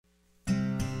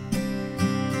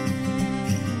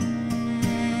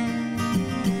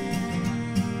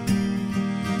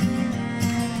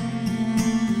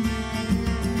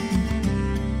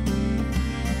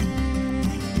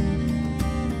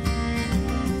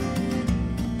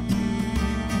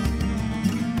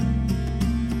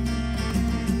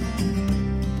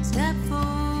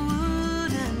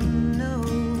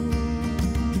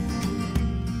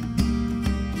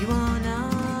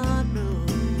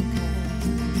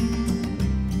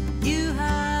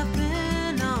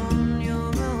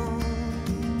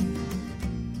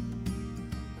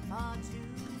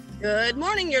Good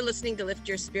morning. You're listening to Lift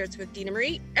Your Spirits with Dina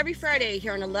Marie every Friday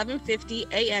here on 1150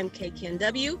 AM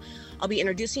KKNW. I'll be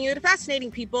introducing you to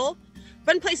fascinating people,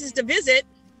 fun places to visit,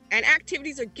 and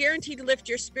activities are guaranteed to lift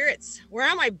your spirits. Where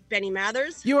am I, Benny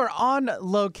Mathers? You are on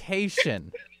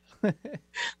location.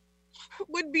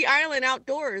 Woodby Island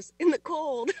outdoors in the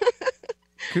cold.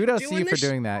 Kudos to you for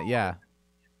doing that. Yeah.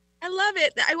 I love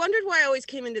it. I wondered why I always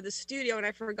came into the studio and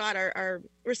I forgot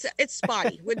it's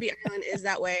spotty. Woodby Island is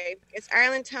that way. It's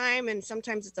island time and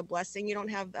sometimes it's a blessing. You don't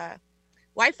have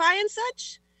Wi-Fi and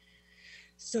such.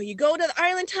 So you go to the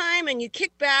island time and you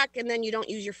kick back and then you don't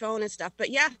use your phone and stuff.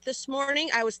 But yeah, this morning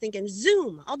I was thinking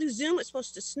Zoom. I'll do Zoom. It's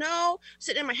supposed to snow.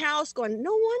 Sitting in my house going,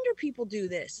 no wonder people do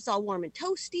this. It's all warm and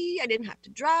toasty. I didn't have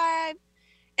to drive.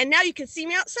 And now you can see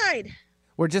me outside.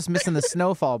 We're just missing the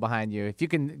snowfall behind you. If you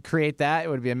can create that, it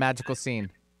would be a magical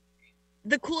scene.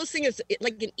 The coolest thing is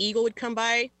like an eagle would come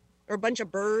by or a bunch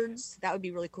of birds. That would be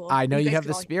really cool. I know you have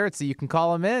the spirit, so you can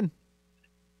call them in.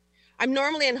 I'm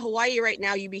normally in Hawaii right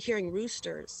now. You'd be hearing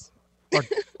roosters.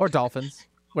 Or dolphins,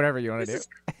 whatever you want to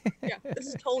do. This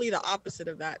is totally the opposite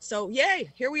of that. So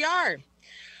yay, here we are.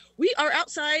 We are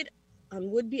outside on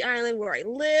Woodby Island where I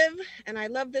live, and I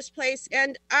love this place.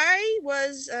 And I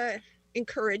was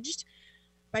encouraged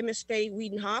by Miss Faye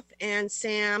Wiedenhoeft and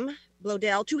Sam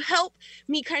Bloedel to help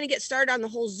me kind of get started on the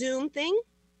whole Zoom thing.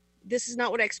 This is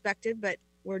not what I expected, but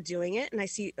we're doing it. And I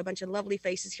see a bunch of lovely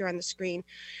faces here on the screen.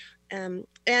 And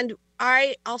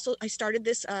I started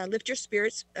this Lift Your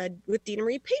Spirits with Dina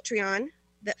Marie Patreon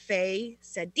that Faye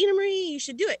said, Dina Marie, you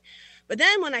should do it. But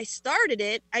then when I started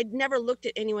it, I'd never looked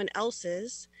at anyone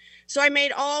else's. So I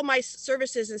made all my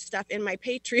services and stuff in my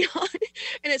Patreon,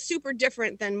 and it's super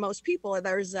different than most people.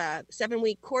 There's a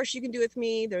 7-week course you can do with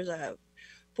me. There's a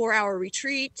 4-hour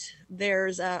retreat.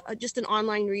 There's just an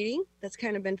online reading that's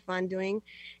kind of been fun doing,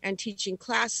 and teaching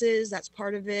classes. That's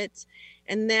part of it.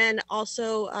 And then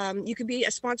also you could be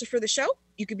a sponsor for the show.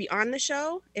 You could be on the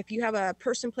show. If you have a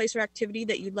person, place, or activity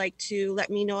that you'd like to let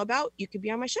me know about, you could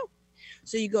be on my show.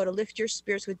 So you go to Lift Your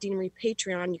Spirits with Dina Marie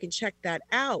Patreon. You can check that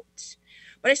out.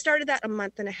 But I started that a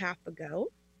month and a half ago.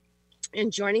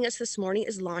 And joining us this morning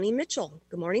is Loni Mitchell.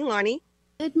 Good morning, Loni.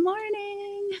 Good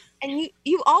morning. And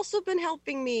you've also been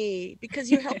helping me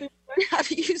because you're helping me learn how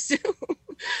to use Zoom.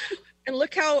 And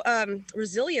look how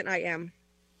resilient I am.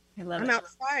 I'm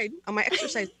outside on my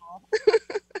exercise ball.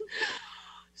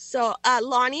 So,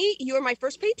 Loni, you are my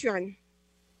first Patreon.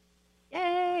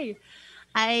 Yay.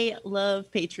 I love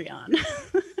Patreon.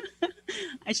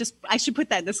 I should put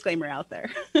that disclaimer out there.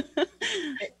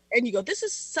 And you go, this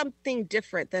is something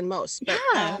different than most. But,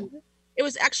 yeah. It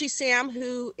was actually Sam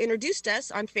who introduced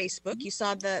us on Facebook. You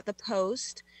saw the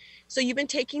post. So you've been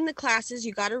taking the classes.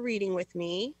 You got a reading with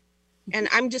me. And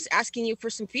I'm just asking you for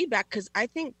some feedback because I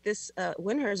think this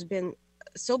winter has been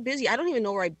so busy. I don't even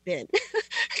know where I've been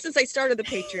since I started the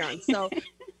Patreon. So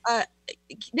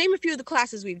name a few of the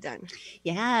classes we've done.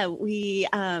 Yeah, we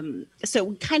kind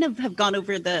of have gone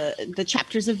over the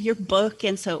chapters of your book.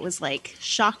 And so it was like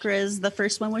chakras. The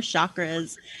first one was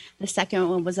chakras. The second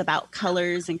one was about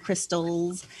colors and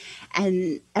crystals.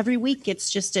 And every week it's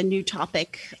just a new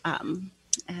topic.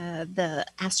 The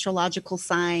astrological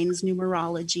signs,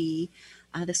 numerology.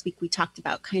 This week we talked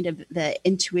about kind of the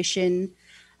intuition.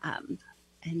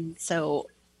 And so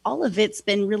all of it's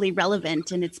been really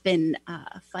relevant, and it's been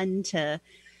fun to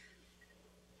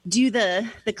do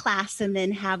the class and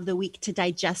then have the week to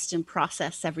digest and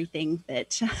process everything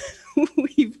that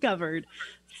we've covered.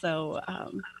 So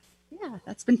yeah,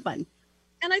 that's been fun.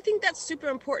 And I think that's super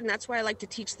important. That's why I like to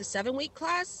teach the 7-week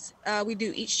class. We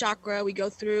do each chakra. We go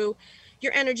through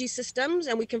your energy systems,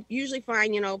 and we can usually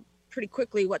find, pretty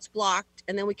quickly what's blocked,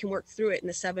 and then we can work through it in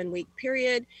the 7-week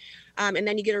period. And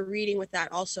then you get a reading with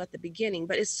that also at the beginning.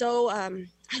 But it's so, I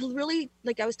really,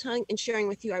 like I was telling and sharing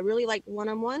with you, I really like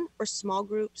one-on-one or small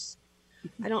groups.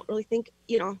 I don't really think,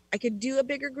 I could do a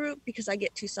bigger group because I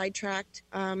get too sidetracked.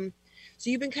 So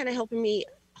you've been kind of helping me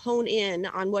hone in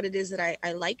on what it is that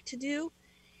I like to do.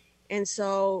 And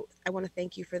so I want to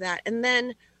thank you for that. And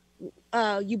then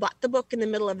you bought the book in the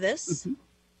middle of this. Mm-hmm.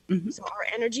 Mm-hmm. So Our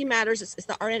Energy Matters. It's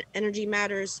the Our Energy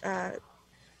Matters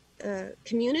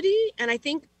community. And I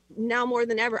think now more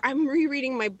than ever, I'm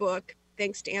rereading my book,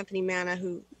 thanks to Anthony Manna,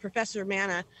 Professor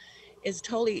Manna is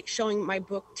totally showing my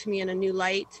book to me in a new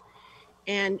light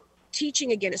and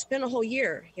teaching again. It's been a whole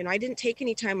year. I didn't take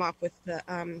any time off with the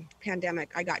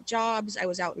pandemic. I got jobs. I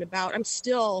was out and about. I'm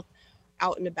still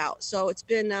out and about. So it's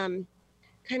been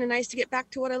kind of nice to get back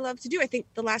to what I love to do. I think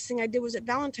the last thing I did was at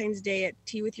Valentine's Day at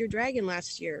Tea with Your Dragon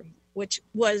last year, which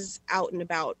was out and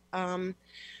about.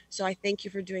 So I thank you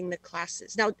for doing the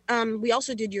classes. Now, we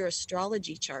also did your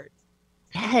astrology chart.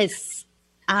 Yes.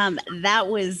 That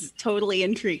was totally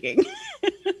intriguing.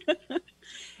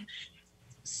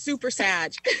 Super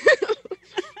sad.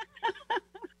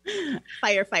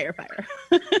 Fire, fire, fire.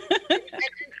 And,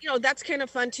 that's kind of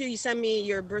fun too. You send me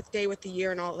your birthday with the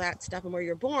year and all that stuff and where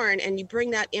you're born, and you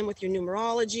bring that in with your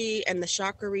numerology and the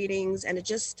chakra readings, and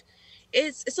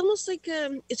it's almost like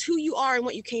it's who you are and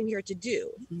what you came here to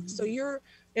do. Mm-hmm. So you're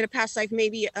in a past life,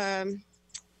 maybe I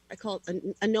call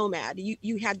it a nomad.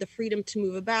 You had the freedom to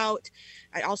move about.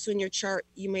 Also in your chart,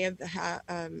 you may have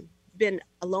been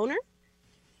a loner.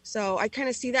 So I kind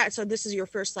of see that. So this is your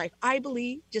first life. I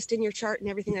believe, just in your chart and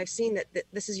everything I've seen, that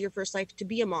this is your first life to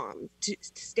be a mom, to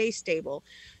stay stable,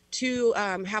 to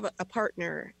have a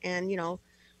partner. And,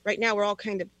 right now we're all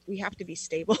we have to be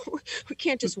stable. We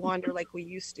can't just wander like we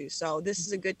used to. So this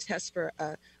is a good test for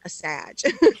a Sag.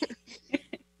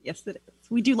 Yes, it is.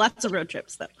 We do lots of road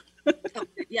trips, though.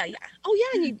 Yeah.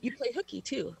 Oh, yeah, and you play hooky,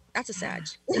 too. That's a Sag.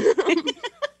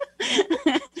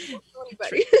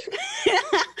 Anybody.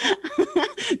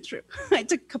 True. I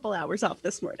took a couple hours off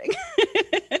this morning.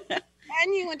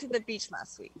 And you went to the beach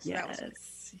last week. So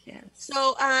yes.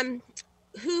 So,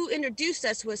 who introduced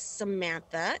us was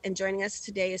Samantha, and joining us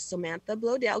today is Samantha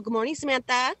Bloedel. Good morning,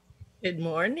 Samantha. Good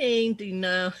morning,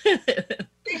 Dina. Say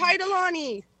hi to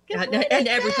Loni. And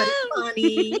everybody,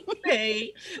 Loni,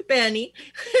 hey, Benny.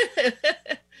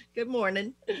 Good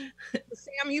morning.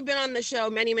 Sam, you've been on the show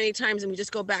many, many times, and we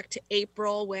just go back to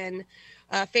April when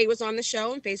Faye was on the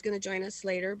show, and Faye's going to join us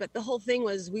later. But the whole thing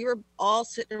was we were all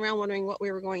sitting around wondering what we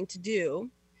were going to do.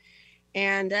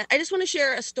 And I just want to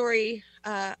share a story.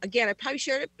 Again, I probably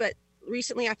shared it, but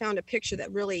recently I found a picture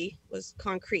that really was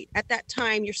concrete. At that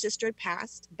time, your sister had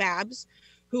passed, Babs,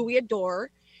 who we adore.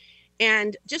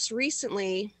 And just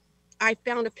recently, I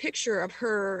found a picture of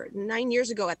her 9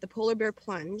 years ago at the Polar Bear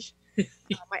Plunge.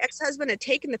 My ex-husband had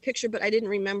taken the picture, but I didn't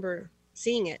remember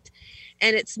seeing it.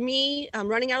 And it's me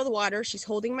running out of the water. She's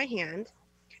holding my hand.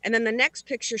 And then the next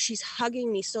picture, she's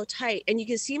hugging me so tight. And you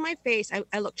can see my face.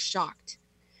 I look shocked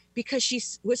because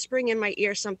she's whispering in my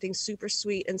ear something super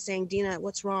sweet and saying, Dina,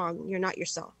 what's wrong? You're not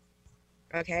yourself.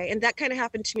 Okay. And that kind of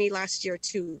happened to me last year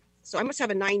too. So I must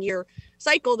have a 9-year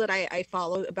cycle that I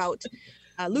follow about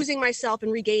losing myself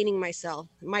and regaining myself.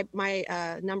 My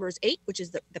number is 8, which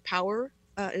is the power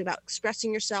and about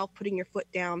expressing yourself, putting your foot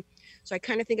down. So I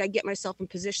kind of think I get myself in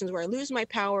positions where I lose my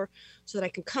power so that I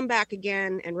can come back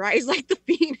again and rise like the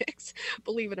phoenix,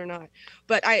 believe it or not.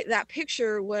 But that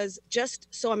picture was just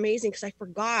so amazing because I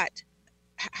forgot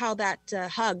how that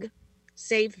hug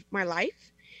saved my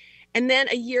life. And then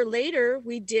a year later,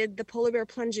 we did the Polar Bear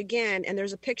Plunge again. And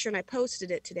there's a picture, and I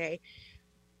posted it today.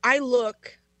 I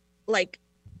look like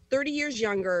 30 years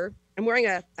younger. I'm wearing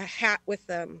a hat with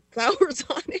flowers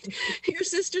on it. Your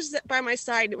sister's by my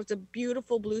side. It was a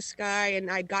beautiful blue sky,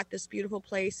 and I got this beautiful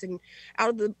place. And out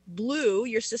of the blue,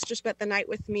 your sister spent the night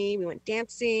with me. We went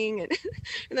dancing, and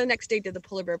the next day did the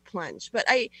Polar Bear Plunge. But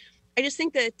I just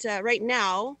think that right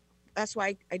now, that's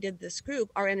why I did this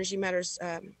group, Our Energy Matters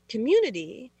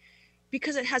community,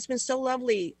 because it has been so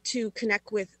lovely to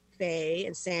connect with Faye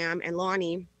and Sam and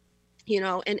Loni,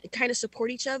 and kind of support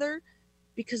each other.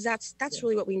 Because that's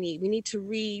really what we need. We need to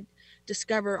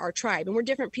rediscover our tribe. And we're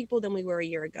different people than we were a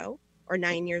year ago or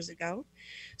 9 years ago.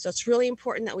 So it's really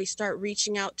important that we start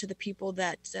reaching out to the people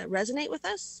that resonate with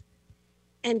us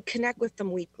and connect with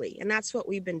them weekly. And that's what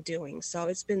we've been doing. So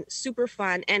it's been super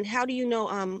fun. And how do you know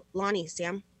Loni,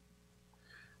 Sam?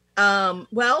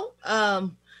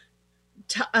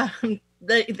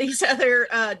 These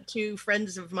other 2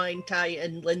 friends of mine, Ty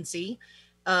and Lindsay,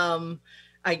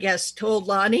 I guess told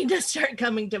Loni to start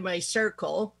coming to my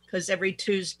circle because every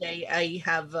Tuesday I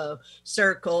have a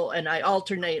circle and I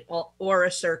alternate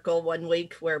aura circle one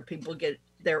week where people get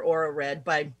their aura read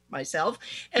by myself.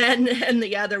 And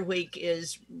the other week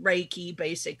is Reiki,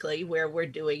 basically, where we're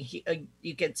doing,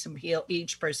 you get some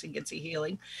each person gets a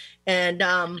healing. And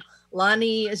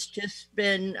Loni has just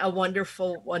been a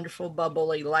wonderful, wonderful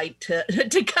bubbly light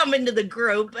to come into the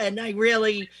group. And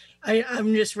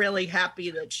I'm just really happy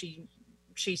that she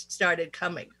started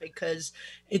coming because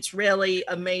it's really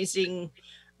amazing.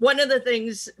 One of the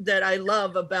things that I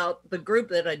love about the group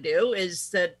that I do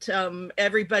is that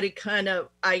everybody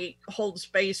I hold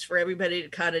space for everybody to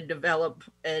kind of develop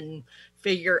and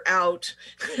figure out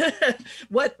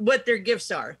what their gifts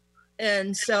are.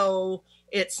 And so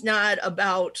it's not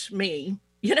about me.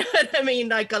 You know what I mean?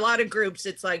 Like a lot of groups,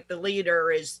 it's like the leader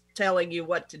is telling you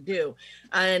what to do.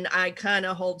 And I kind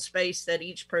of hold space that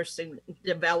each person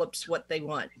develops what they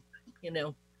want,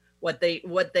 what they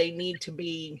need to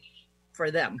be for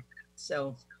them.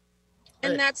 So.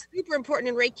 And that's super important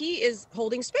in Reiki is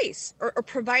holding space or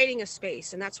providing a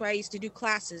space. And that's why I used to do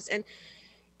classes. And,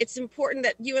 it's important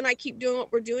that you and I keep doing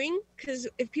what we're doing, because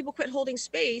if people quit holding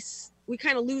space, we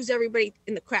kind of lose everybody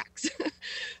in the cracks.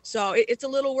 So it's a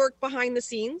little work behind the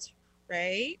scenes,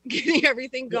 right? Getting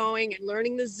everything going and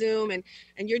learning the Zoom,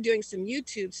 and you're doing some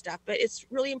YouTube stuff, but it's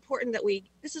really important that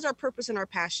this is our purpose and our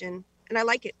passion. And I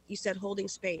like it. You said holding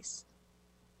space.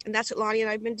 And that's what Loni and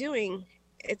I've been doing.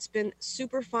 It's been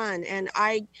super fun. And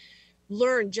I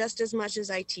learn just as much as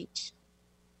I teach,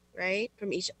 right?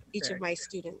 From each of my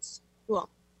students. Well,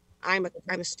 I'm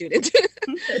a student.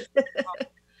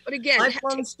 But again,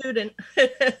 lifelong student.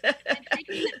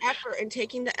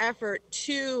 taking the effort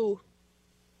to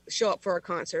show up for a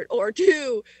concert, or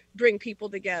to bring people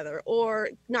together, or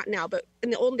not now, but in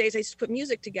the olden days, I used to put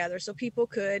music together so people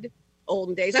could,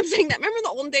 olden days, I'm saying that, remember the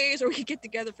olden days where we could get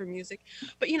together for music,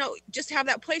 but just have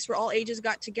that place where all ages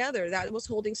got together. That was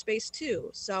holding space too.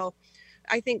 So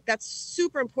I think that's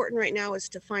super important right now, is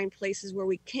to find places where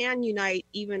we can unite,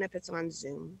 even if it's on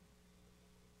Zoom.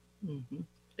 Mm-hmm.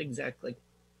 Exactly.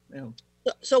 Yeah.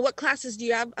 So what classes do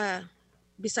you have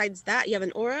besides that? You have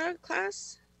an aura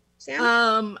class,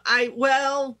 Sam? I'm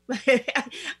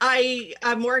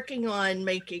working on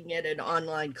making it an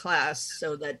online class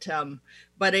so that,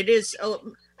 but it is,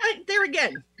 there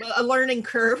again, a learning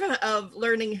curve of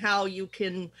learning how you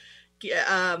can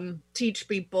teach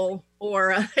people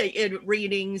aura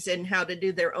readings and how to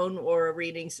do their own aura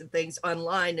readings and things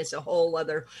online is a whole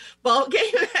other ball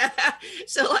game.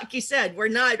 So like you said, we're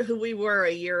not who we were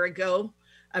a year ago.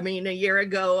 I mean, a year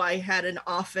ago, I had an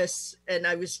office and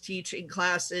I was teaching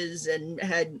classes and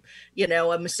had,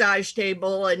 a massage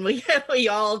table, and we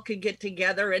all could get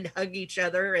together and hug each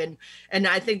other. And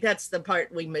I think that's the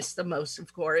part we miss the most,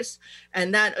 of course.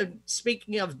 And that,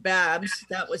 speaking of Babs,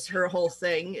 that was her whole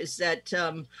thing, is that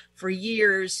for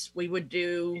years we would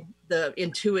do the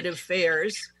intuitive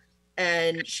fairs.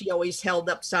 And she always held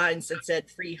up signs that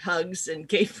said free hugs and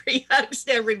gave free hugs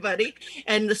to everybody.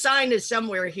 And the sign is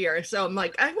somewhere here. So I'm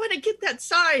like, I want to get that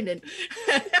sign and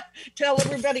tell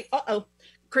everybody,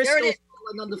 crystals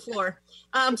falling on the floor.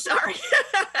 Sorry.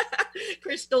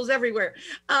 Crystals everywhere.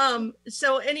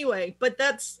 So anyway, but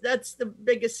that's the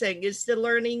biggest thing, is the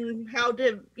learning how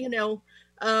to,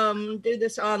 do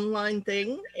this online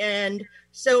thing. And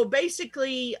so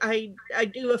basically I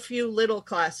do a few little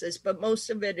classes, but most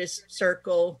of it is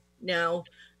circle now.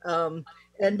 And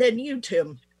then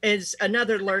YouTube is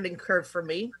another learning curve for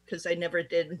me, because I never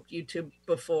did YouTube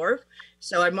before.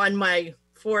 So I'm on my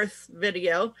 4th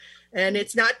video, and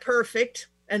it's not perfect.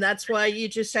 And that's why you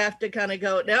just have to kind of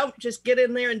go, no, just get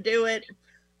in there and do it,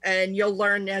 and you'll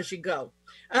learn as you go.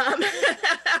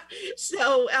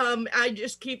 So I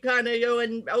just keep kind of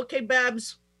going, okay,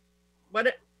 Babs,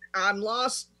 I'm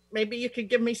lost. Maybe you could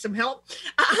give me some help.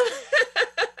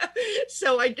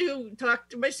 So I do talk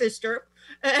to my sister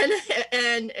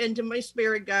and to my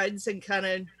spirit guides, and kind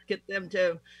of get them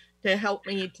to help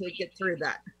me to get through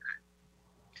that.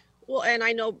 Well, and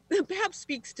I know Babs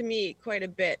speaks to me quite a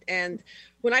bit. And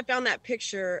when I found that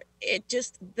picture, it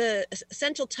just, the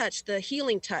essential touch, the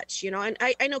healing touch, and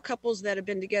I know couples that have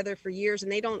been together for years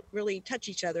and they don't really touch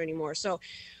each other anymore. So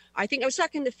I think I was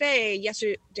talking to Faye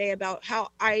yesterday about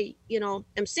how I,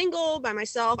 am single by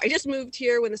myself. I just moved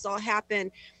here when this all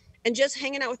happened, and just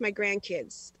hanging out with my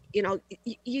grandkids.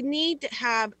 You need to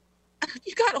have,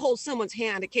 you got to hold someone's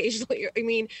hand occasionally. I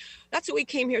mean, that's what we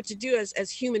came here to do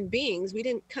as human beings. We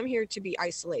didn't come here to be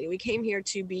isolated. We came here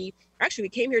to be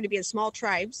in small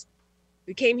tribes.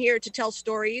 We came here to tell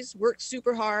stories, work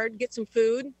super hard, get some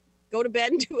food, go to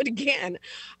bed, and do it again.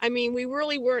 I mean, we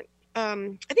really weren't,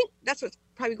 I think that's what's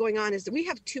probably going on, is that we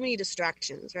have too many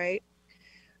distractions, right?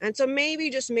 And so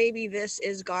maybe, just maybe, this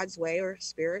is God's way, or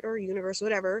spirit, or universe,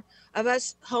 whatever, of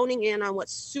us honing in on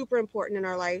what's super important in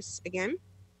our lives again,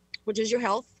 which is your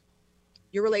health,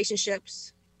 your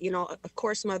relationships, of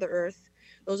course, Mother Earth.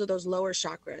 Those are those lower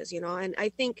chakras, and I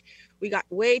think we got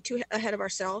way too ahead of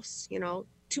ourselves,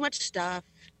 too much stuff,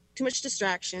 too much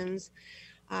distractions.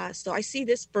 So I see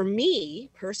this for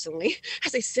me personally,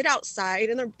 as I sit outside,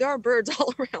 and there are birds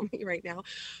all around me right now.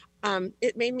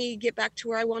 It made me get back to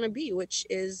where I want to be, which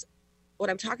is what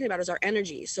I'm talking about, is our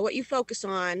energy. So what you focus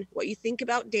on, what you think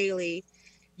about daily,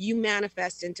 you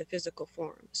manifest into physical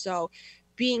form. So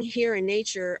being here in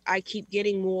nature, I keep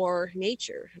getting more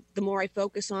nature. The more I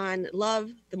focus on love,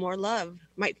 the more love.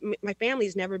 My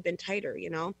family's never been tighter,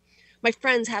 My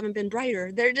friends haven't been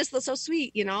brighter. They're just so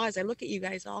sweet, as I look at you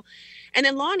guys all. And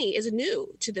then Loni is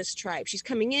new to this tribe. She's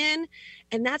coming in,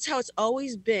 and that's how it's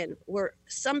always been, where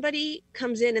somebody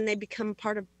comes in and they become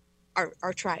part of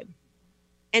our tribe.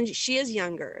 And she is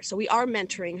younger, so we are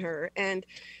mentoring her. And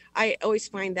I always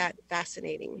find that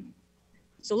fascinating.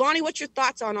 So Loni, what's your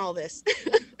thoughts on all this?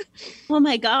 Oh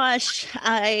my gosh.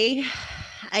 I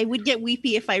would get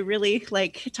weepy if I really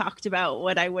like talked about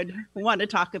what I would want to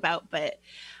talk about, but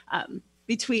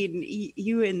between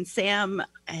you and Sam,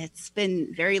 it's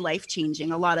been very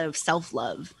life-changing. A lot of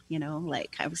self-love, you know,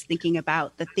 like I was thinking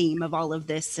about the theme of all of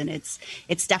this, and it's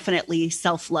definitely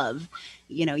self-love.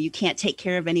 You know, you can't take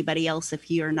care of anybody else if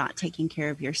you're not taking care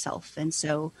of yourself. And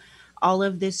so all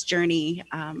of this journey,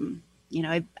 you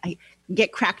know, I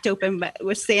get cracked open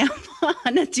with Sam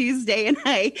on a Tuesday, and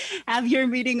I have your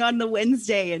meeting on the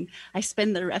Wednesday, and I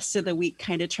spend the rest of the week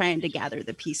kind of trying to gather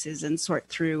the pieces and sort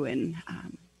through and,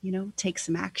 you know, take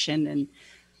some action and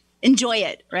enjoy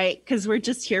it, right? Because we're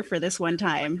just here for this one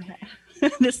time,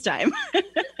 this time.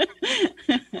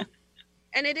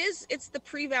 And it's the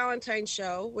pre-Valentine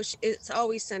show, which it's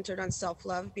always centered on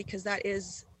self-love, because that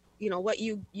is, you know, what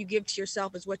you give to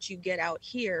yourself is what you get out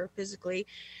here physically.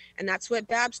 And that's what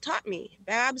Babs taught me.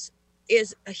 Babs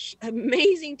is an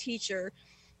amazing teacher.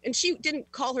 And she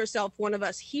didn't call herself one of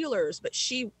us healers, but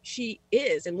she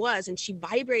is and was, and she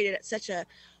vibrated at such a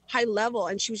high level,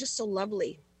 and she was just so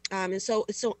lovely. And so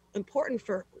it's so important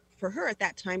for her at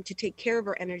that time to take care of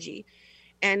her energy.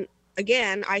 And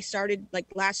again, I started like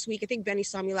last week. I think Benny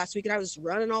saw me last week, and I was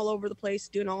running all over the place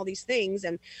doing all these things.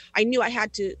 And I knew I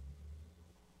had to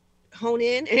hone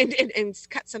in and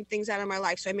cut some things out of my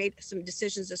life. So I made some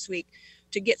decisions this week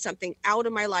to get something out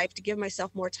of my life, to give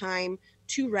myself more time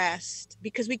to rest,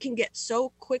 because we can get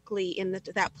so quickly in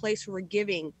that place where we're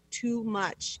giving too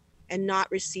much and not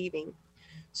receiving.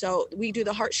 So we do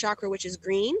the heart chakra, which is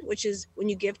green, which is when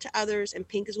you give to others, and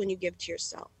pink is when you give to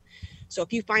yourself. So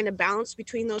if you find a balance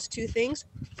between those two things,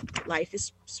 life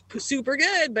is super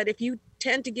good. But if you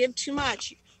tend to give too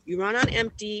much, you run on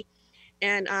empty.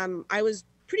 And I was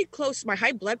pretty close. My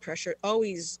high blood pressure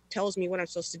always tells me what I'm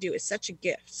supposed to do. It's such a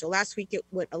gift. So last week it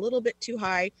went a little bit too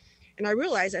high. And I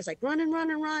realized I was like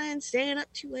running, staying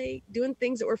up too late, doing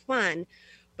things that were fun.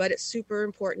 But it's super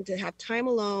important to have time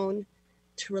alone,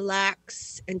 to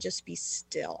relax and just be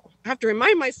still. I have to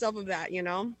remind myself of that, you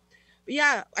know. But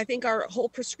yeah, I think our whole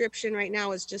prescription right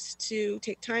now is just to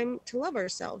take time to love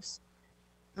ourselves,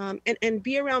 and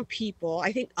be around people.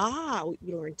 I think,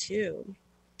 we learned too.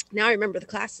 Now I remember the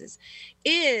classes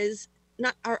is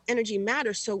not our energy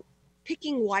matters. So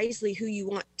picking wisely who you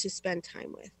want to spend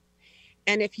time with.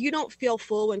 And if you don't feel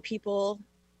full when people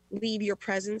leave your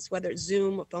presence, whether it's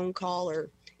Zoom, a phone call, or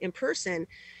in person,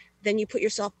 then you put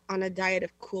yourself on a diet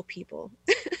of cool people.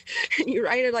 And you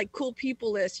write a like cool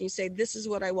people list, and you say, this is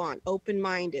what I want.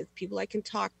 Open-minded, people I can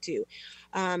talk to,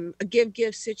 a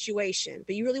give situation.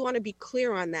 But you really want to be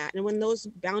clear on that. And when those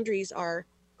boundaries are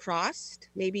crossed,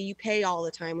 maybe you pay all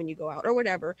the time when you go out or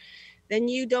whatever, then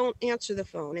you don't answer the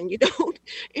phone and you don't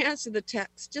answer the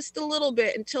text just a little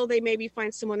bit until they maybe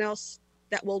find someone else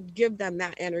that will give them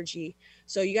that energy.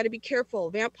 So you got to be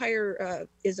careful.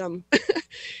 Vampireism,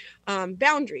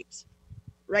 boundaries,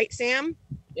 right, Sam?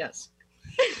 Yes.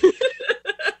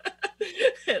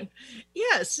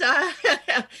 Yes,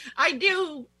 I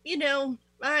do. You know,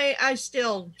 I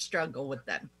still struggle with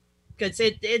them, because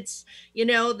it's, you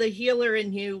know, the healer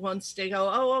in you wants to go,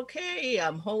 oh, okay,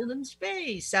 I'm holding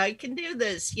space, I can do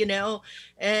this, you know.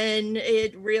 And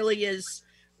it really is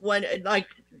when, like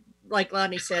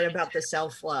Loni said about the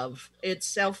self-love, it's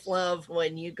self-love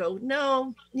when you go,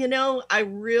 no, you know, I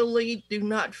really do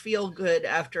not feel good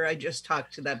after I just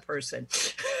talked to that person.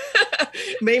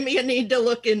 Maybe you need to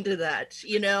look into that,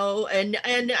 you know. And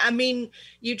I mean,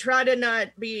 you try to not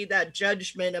be that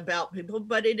judgment about people,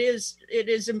 but it is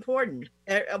important.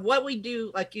 What we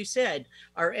do, like you said,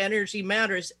 our energy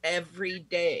matters every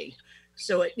day.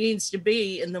 So it needs to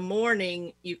be in the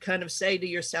morning, you kind of say to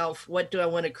yourself, what do I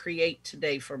want to create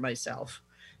today for myself?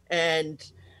 And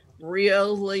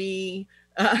really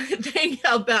think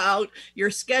about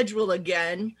your schedule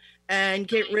again, and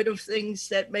get rid of things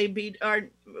that maybe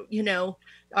aren't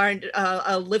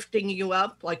lifting you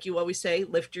up. Like you always say,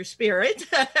 lift your spirit.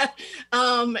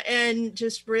 And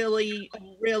just really,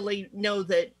 really know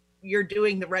that you're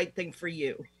doing the right thing for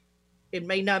you. It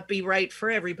may not be right for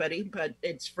everybody, but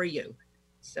it's for you.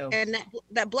 So, and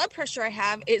that blood pressure I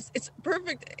have it's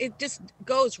perfect. It just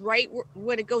goes right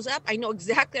when it goes up. I know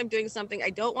exactly I'm doing something I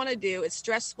don't want to do. It's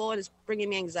stressful and it's bringing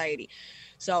me anxiety.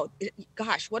 So,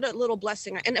 gosh, what a little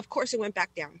blessing. And of course it went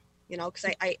back down, you know,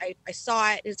 because I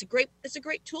saw it. It's a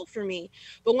great tool for me.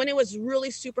 But when it was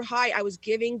really super high, I was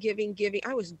giving.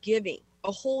 I was giving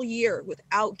a whole year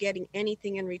without getting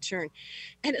anything in return.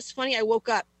 And it's funny, I woke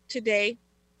up today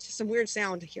to some weird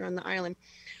sound here on the island.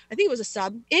 I think it was a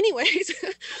sub. Anyways,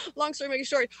 long story making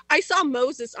short, I saw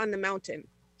Moses on the mountain.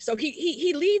 So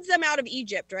he leads them out of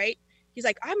Egypt, right? He's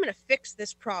like, I'm going to fix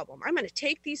this problem. I'm going to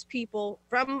take these people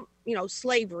from,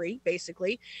 slavery,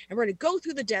 basically, and we're going to go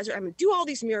through the desert. I'm going to do all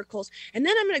these miracles. And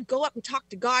then I'm going to go up and talk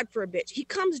to God for a bit. He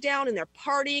comes down and they're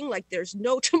partying like there's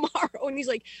no tomorrow. And he's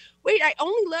like, wait, I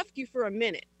only left you for a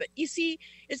minute. But you see,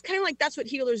 it's kind of like that's what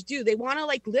healers do. They want to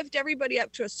like lift everybody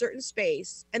up to a certain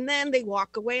space, and then they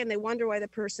walk away and they wonder why the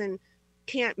person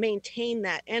can't maintain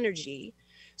that energy.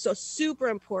 So super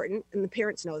important, and the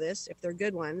parents know this if they're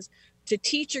good ones, to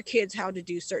teach your kids how to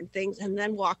do certain things and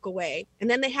then walk away. And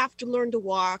then they have to learn to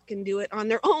walk and do it on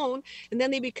their own. And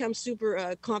then they become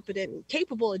super competent and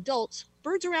capable adults.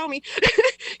 Birds around me.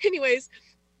 Anyways,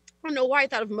 I don't know why I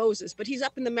thought of Moses, but he's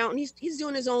up in the mountain. He's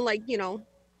doing his own,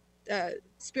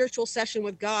 spiritual session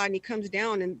with God. And he comes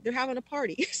down and they're having a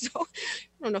party. So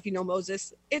I don't know if you know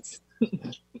Moses. It's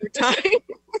your time.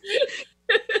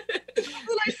 That's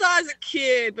what I saw as a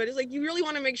kid. But it's like, you really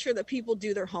want to make sure that people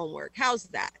do their homework. How's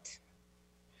that?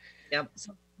 Yep.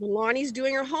 So when Loni's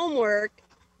doing her homework,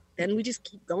 then we just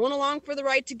keep going along for the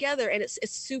ride together. And it's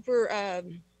super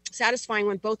satisfying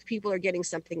when both people are getting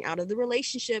something out of the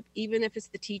relationship, even if it's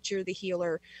the teacher, the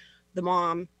healer, the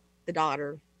mom, the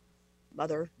daughter,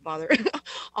 mother, father,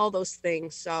 all those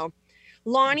things. So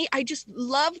Loni, I just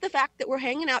love the fact that we're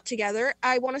hanging out together.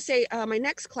 I want to say my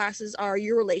next classes are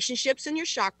your relationships and your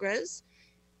chakras,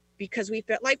 because we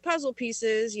fit like puzzle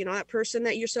pieces. That person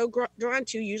that you're so drawn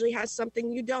to usually has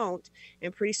something you don't.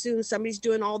 And pretty soon somebody's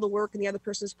doing all the work and the other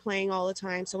person's playing all the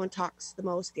time. Someone talks the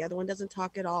most, the other one doesn't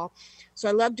talk at all. So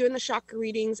I love doing the chakra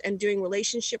readings and doing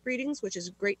relationship readings, which is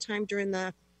a great time during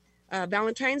the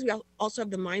Valentine's. We also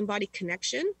have the mind-body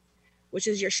connection, which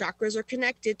is your chakras are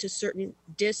connected to certain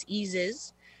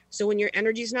dis-eases. So when your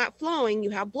energy is not flowing, you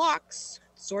have blocks,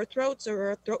 sore throats,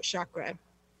 or a throat chakra.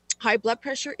 High blood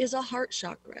pressure is a heart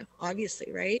chakra,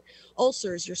 obviously, right?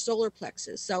 Ulcers, your solar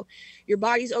plexus. So your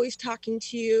body's always talking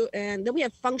to you. And then we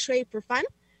have feng shui for fun,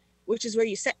 which is where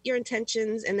you set your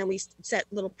intentions. And then we set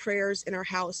little prayers in our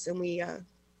house, and we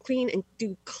clean and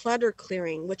do clutter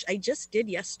clearing, which I just did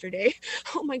yesterday.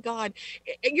 Oh my God.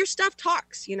 Your stuff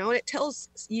talks, and it tells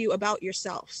you about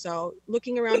yourself. So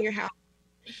looking around your house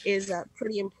is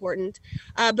pretty important.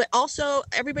 But also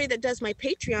everybody that does my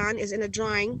Patreon is in a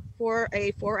drawing for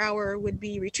a 4-hour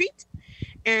would-be retreat.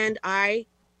 And I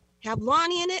have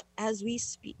Loni in it as we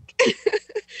speak.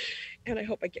 And I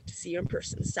hope I get to see you in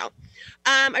person. So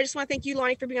I just want to thank you,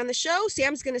 Loni, for being on the show.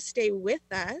 Sam's going to stay with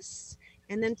us,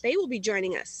 and then Faye will be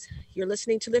joining us. You're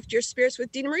listening to Lift Your Spirits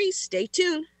with Dina Marie. Stay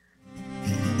tuned.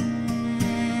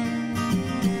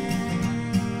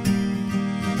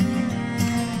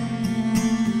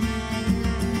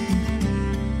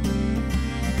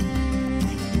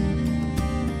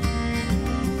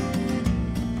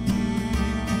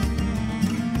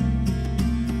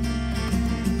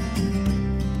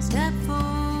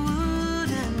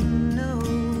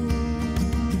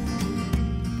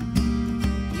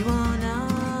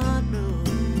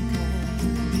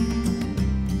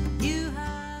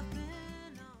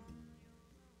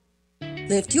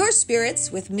 Lift your spirits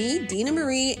with me, Dina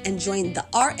Marie, and join the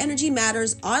Our Energy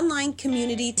Matters online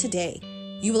community today.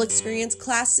 You will experience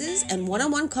classes and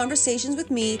one-on-one conversations with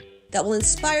me that will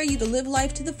inspire you to live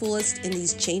life to the fullest in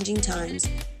these changing times.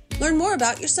 Learn more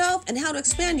about yourself and how to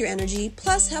expand your energy,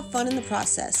 plus have fun in the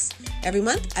process. Every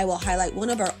month, I will highlight one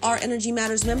of our Energy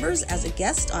Matters members as a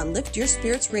guest on Lift Your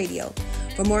Spirits Radio.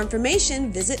 For more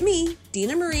information, visit me,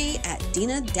 Dina Marie, at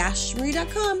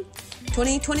dina-marie.com.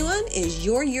 2021 is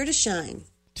your year to shine.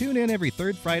 Tune in every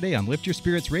third Friday on Lift Your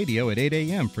Spirits Radio at 8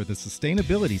 a.m. for the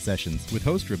Sustainability Sessions with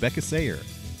host Rebecca Sayer.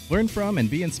 Learn from and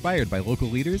be inspired by local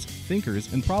leaders,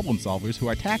 thinkers, and problem solvers who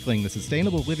are tackling the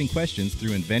sustainable living questions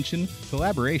through invention,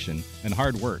 collaboration, and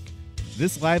hard work.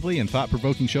 This lively and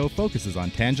thought-provoking show focuses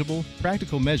on tangible,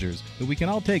 practical measures that we can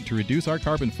all take to reduce our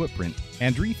carbon footprint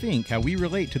and rethink how we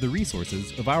relate to the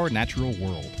resources of our natural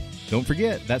world. Don't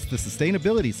forget, that's the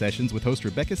Sustainability Sessions with host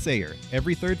Rebecca Sayer,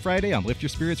 every third Friday on Lift Your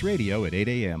Spirits Radio at 8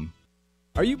 a.m.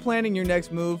 Are you planning your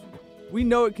next move? We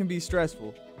know it can be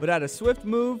stressful, but at a Swift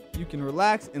Move, you can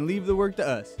relax and leave the work to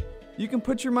us. You can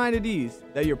put your mind at ease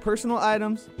that your personal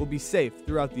items will be safe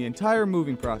throughout the entire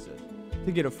moving process.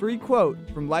 To get a free quote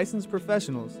from licensed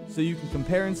professionals so you can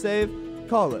compare and save,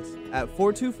 call us at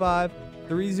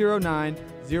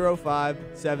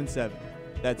 425-309-0577.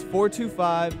 That's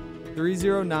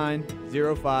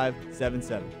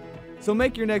 425-309-0577. So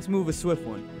make your next move a swift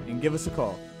one and give us a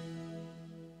call.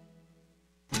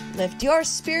 Lift your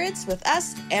spirits with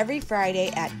us every Friday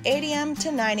at 8 a.m.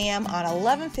 to 9 a.m. on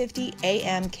 1150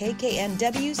 a.m.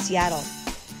 KKNW Seattle.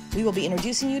 We will be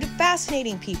introducing you to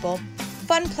fascinating people,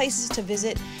 fun places to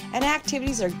visit, and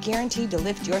activities are guaranteed to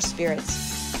lift your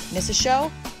spirits. Miss a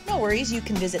show? No worries, you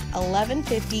can visit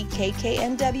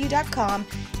 1150kknw.com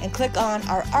and click on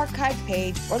our archive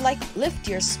page, or Lift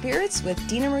Your Spirits with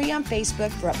Dina Marie on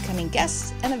Facebook for upcoming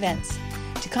guests and events.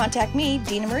 To contact me,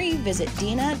 Dina Marie, visit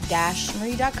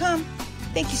dina-marie.com.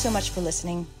 Thank you so much for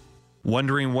listening.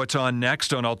 Wondering what's on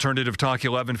next on Alternative Talk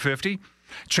 1150?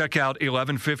 Check out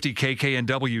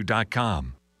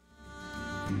 1150kknw.com.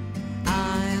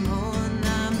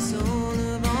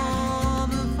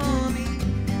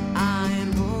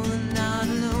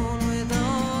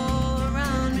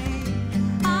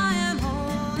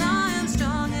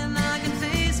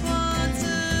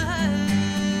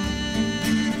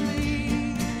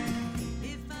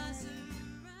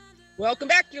 Welcome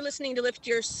back. You're listening to Lift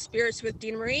Your Spirits with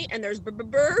Dina Marie, and there's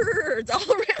birds all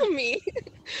around me.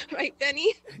 Right,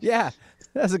 Benny? Yeah,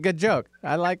 that's a good joke.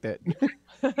 I liked it.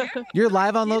 You're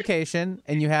live on location,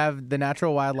 and you have the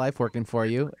natural wildlife working for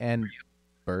you, and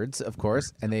birds, of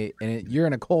course. You're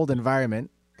in a cold environment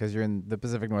because you're in the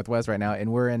Pacific Northwest right now,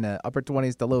 and we're in the upper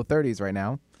 20s to low 30s right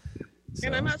now. So,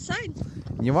 and I'm outside.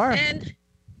 You are. And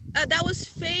that was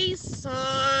Faye's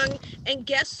song, and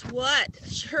guess what?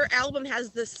 Her album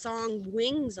has the song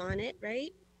 "Wings" on it,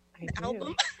 right? The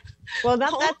album. Well,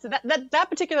 that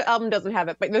particular album doesn't have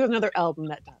it, but there's another album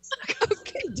that does.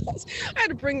 Okay, it does. I had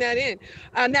to bring that in.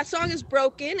 That song is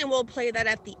 "Broken," and we'll play that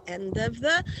at the end of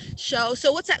the show.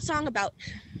 So, what's that song about?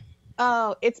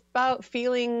 Oh, it's about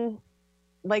feeling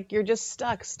like you're just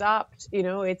stuck, stopped.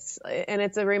 It's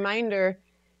a reminder.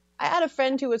 I had a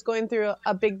friend who was going through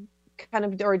a big kind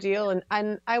of ordeal, and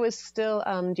I was still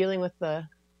dealing with the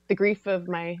grief of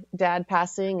my dad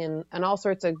passing and all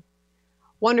sorts of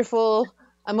wonderful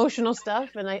emotional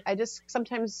stuff. And I just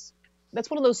sometimes, that's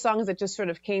one of those songs that just sort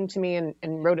of came to me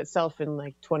and wrote itself in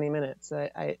like 20 minutes.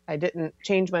 I didn't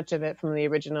change much of it from the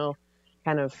original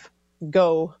kind of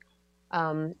go.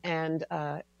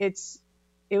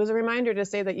 It was a reminder to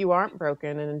say that you aren't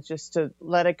broken and just to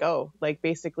let it go. Like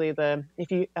basically if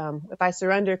I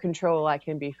surrender control, I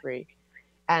can be free.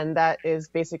 And that is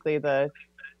basically the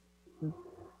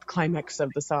climax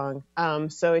of the song.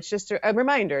 So it's just a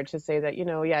reminder to say that,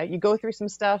 you go through some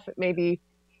stuff. It may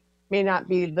not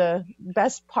be the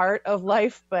best part of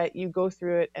life, but you go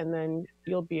through it and then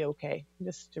you'll be okay.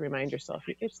 Just to remind yourself,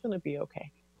 it's going to be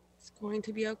okay. It's going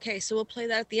to be okay. So we'll play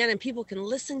that at the end, and people can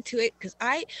listen to it, because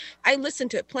I listened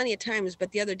to it plenty of times,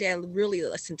 but the other day I really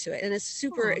listened to it, and it's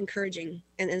super encouraging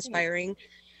and inspiring.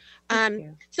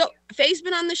 So Faye's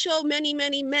been on the show many,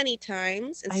 many, many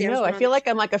times. And I know. I feel like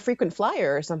I'm like a frequent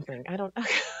flyer or something. I don't know.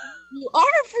 You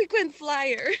are a frequent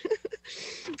flyer.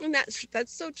 And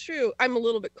that's so true. I'm a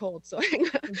little bit cold, so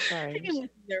I'm sorry.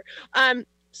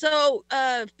 So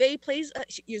Faye plays,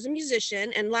 she's a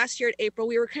musician, and last year at April,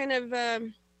 we were kind of,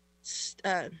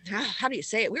 how do you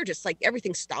say it? We were just like,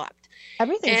 everything stopped.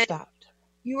 Everything stopped.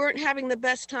 You weren't having the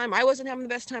best time. I wasn't having the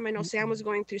best time. I know Sam was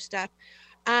going through stuff.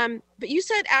 But you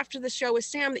said after the show with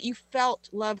Sam that you felt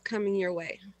love coming your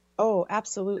way. Oh,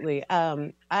 absolutely.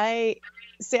 Sam,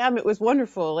 it was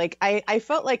wonderful. Like I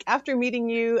felt like after meeting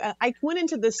you, I went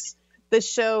into this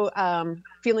show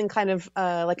feeling kind of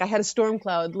like I had a storm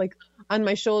cloud like on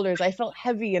my shoulders. I felt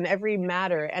heavy in every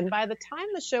matter. And by the time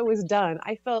the show was done,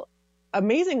 I felt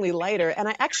amazingly lighter. And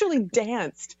I actually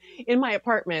danced in my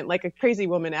apartment like a crazy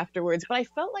woman afterwards. But I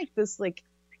felt like this, like,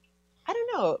 I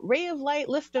don't know, ray of light,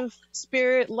 lift of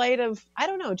spirit, light of, I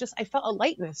don't know, just I felt a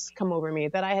lightness come over me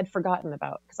that I had forgotten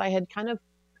about, because I had kind of,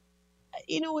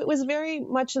 it was very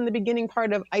much in the beginning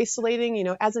part of isolating.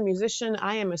 As a musician,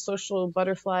 I am a social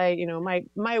butterfly.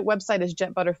 My website is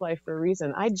Jet Butterfly for a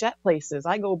reason. I jet places.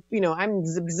 I go, I'm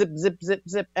zip, zip, zip, zip,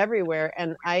 zip everywhere.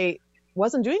 And I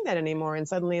wasn't doing that anymore. And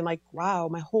suddenly I'm like, wow,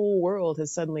 my whole world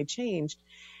has suddenly changed.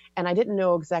 And I didn't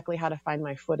know exactly how to find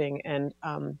my footing.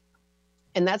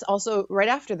 And that's also right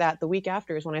after that, the week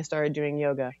after is when I started doing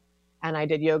yoga. And I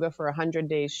did yoga for 100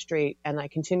 days straight. And I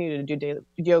continue to do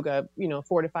yoga,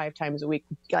 4 to 5 times a week,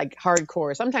 like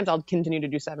hardcore. Sometimes I'll continue to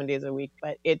do 7 days a week,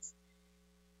 but it's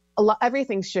a lot.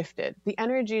 Everything's shifted. The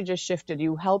energy just shifted.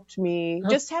 You helped me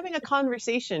just having a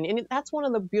conversation. And that's one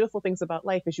of the beautiful things about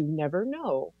life is you never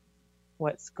know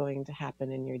what's going to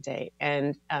happen in your day.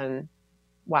 And,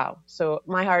 wow. So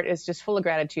my heart is just full of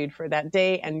gratitude for that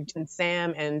day and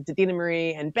Sam and Dina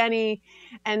Marie and Benny,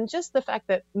 and just the fact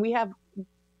that we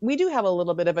do have a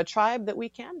little bit of a tribe that we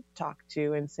can talk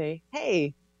to and say,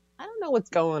 hey, I don't know what's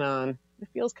going on. It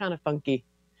feels kind of funky,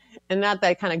 and not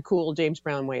that kind of cool James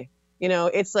Brown way.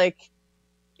 It's like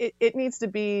it needs to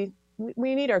be.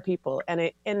 We need our people,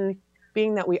 and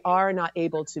being that we are not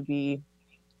able to be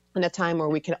in a time where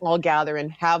we can all gather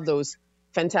and have those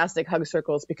fantastic hug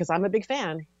circles, because I'm a big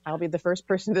fan. I'll be the first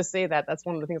person to say that. That's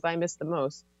one of the things I miss the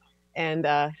most. And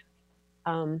I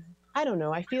don't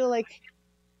know. I feel like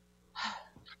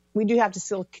we do have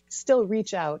to still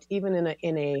reach out, even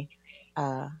in a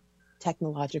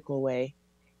technological way,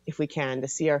 if we can, to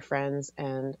see our friends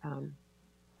and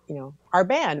our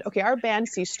band. Okay, our band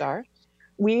Sea Star.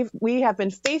 We have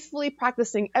been faithfully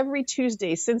practicing every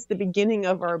Tuesday since the beginning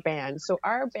of our band. So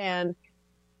our band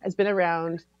has been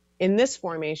around in this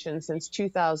formation since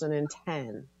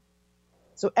 2010.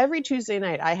 So every Tuesday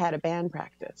night I had a band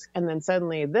practice, and then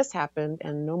suddenly this happened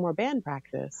and no more band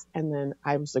practice. And then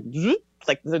I was like, zoop,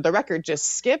 like the record just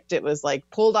skipped. It was like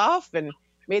pulled off and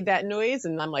made that noise.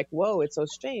 And I'm like, whoa, it's so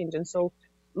strange. And so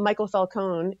Michael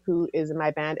Falcone, who is in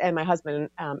my band, and my husband,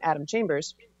 Adam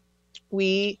Chambers,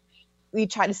 we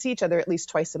try to see each other at least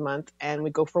twice a month, and we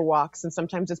go for walks, and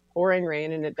sometimes it's pouring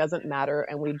rain and it doesn't matter.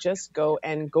 And we just go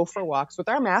for walks with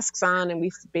our masks on, and we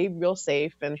stay real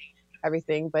safe and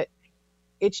everything. But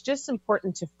it's just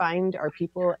important to find our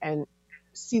people and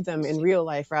see them in real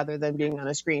life rather than being on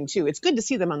a screen too. It's good to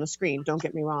see them on the screen, don't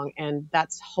get me wrong. And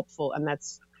that's helpful, and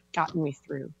that's gotten me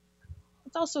through.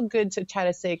 It's also good to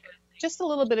try to take just a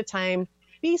little bit of time,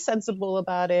 be sensible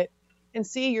about it, and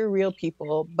see your real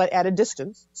people, but at a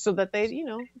distance, so that they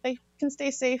can stay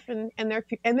safe and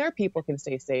their people can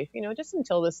stay safe, just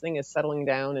until this thing is settling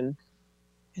down and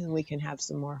we can have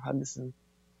some more hugs. And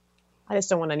I just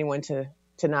don't want anyone to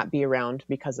not be around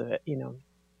because of it,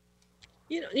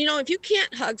 If you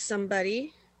can't hug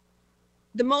somebody,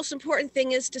 the most important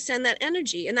thing is to send that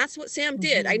energy. And that's what Sam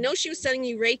did. I know she was sending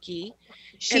you Reiki.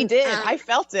 She did. I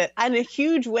felt it in a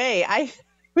huge way. I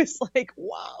was like,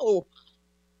 whoa.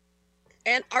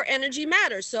 And our energy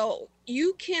matters. So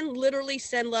you can literally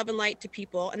send love and light to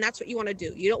people. And that's what you want to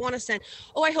do. You don't want to send,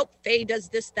 oh, I hope Faye does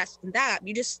this, that, and that.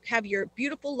 You just have your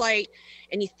beautiful light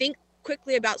and you think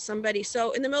quickly about somebody.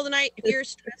 So in the middle of the night, if you're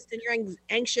stressed and you're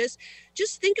anxious,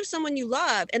 just think of someone you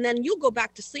love, and then you'll go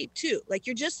back to sleep too. Like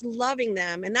you're just loving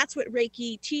them. And that's what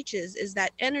Reiki teaches, is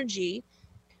that energy,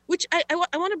 which I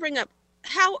want to bring up.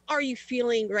 How are you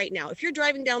feeling right now? If you're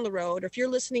driving down the road or if you're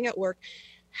listening at work,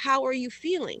 how are you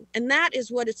feeling? And that is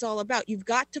what it's all about. You've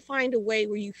got to find a way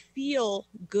where you feel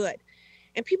good.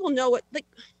 And people know what, like,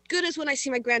 good is when I see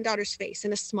my granddaughter's face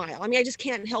and a smile. I mean, I just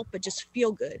can't help but just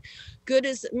feel good. Good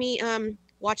is me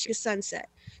watching a sunset.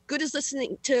 Good is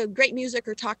listening to great music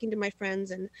or talking to my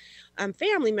friends and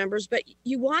family members. But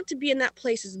you want to be in that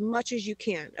place as much as you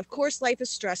can. Of course, life is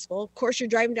stressful. Of course, you're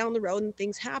driving down the road and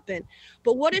things happen.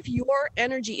 But what if your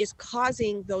energy is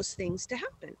causing those things to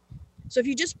happen? So if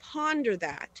you just ponder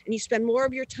that and you spend more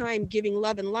of your time giving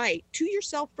love and light to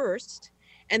yourself first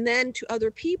and then to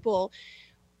other people,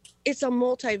 it's a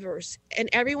multiverse and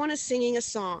everyone is singing a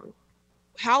song.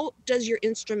 How does your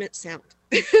instrument sound?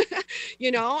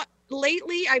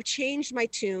 Lately I've changed my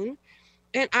tune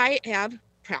and I have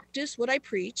practiced what I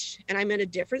preach, and I'm in a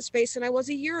different space than I was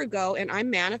a year ago, and I'm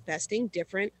manifesting a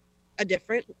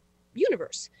different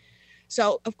universe.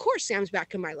 So of course Sam's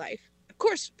back in my life. Of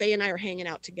course, Faye and I are hanging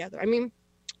out together. I mean,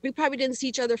 we probably didn't see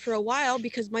each other for a while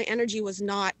because my energy was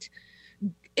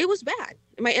it was bad.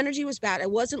 My energy was bad. I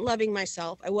wasn't loving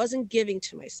myself. I wasn't giving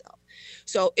to myself.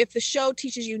 So if the show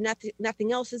teaches you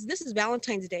nothing else, this is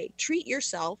Valentine's Day. Treat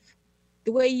yourself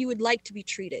the way you would like to be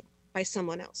treated by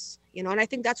someone else. And I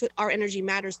think that's what Our Energy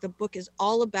Matters, the book, is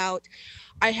all about.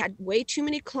 I had way too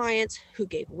many clients who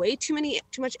gave way too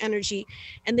much energy,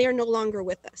 and they are no longer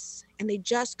with us. And they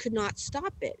just could not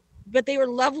stop it. But they were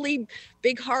lovely,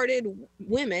 big-hearted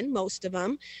women, most of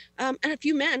them, and a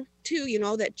few men too,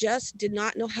 that just did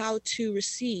not know how to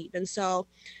receive. And so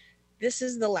this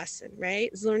is the lesson, right?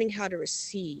 Is learning how to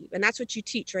receive. And that's what you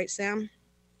teach, right, Sam?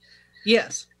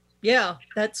 Yes. Yeah,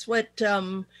 that's what,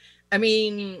 the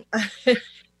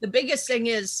biggest thing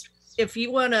is if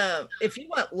you want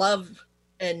love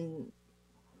in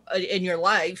your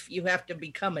life, you have to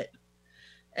become it.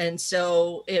 And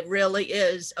so it really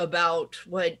is about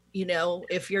what,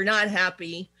 if you're not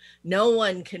happy, no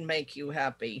one can make you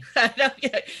happy.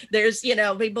 There's,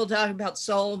 people talking about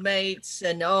soulmates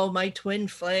and, my twin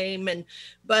flame.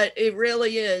 But it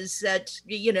really is that,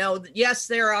 yes,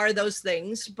 there are those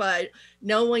things, but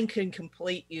no one can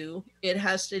complete you. It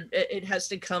has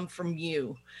to come from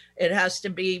you. It has to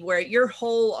be where you're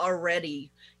whole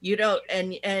already.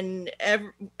 And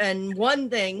one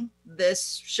thing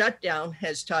this shutdown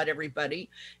has taught everybody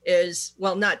is,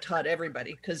 well, not taught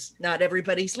everybody because not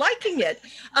everybody's liking it.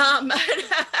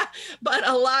 But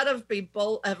a lot of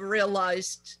people have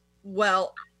realized,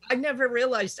 well, I never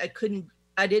realized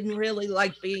I didn't really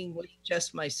like being with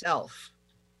just myself.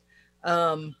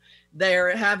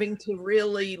 They're having to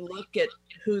really look at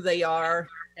who they are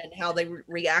and how they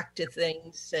react to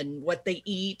things and what they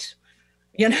eat.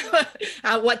 you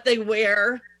know, what they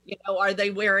wear. You know, are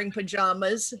they wearing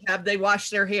pajamas? Have they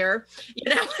washed their hair?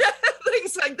 You know,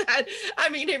 things like that. I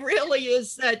mean, it really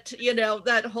is that, you know,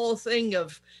 that whole thing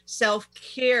of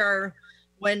self-care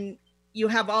when you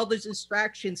have all the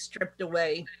distractions stripped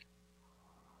away.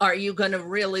 Are you going to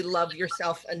really love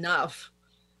yourself enough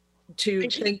to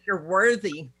think you're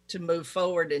worthy to move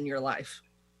forward in your life?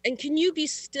 And can you be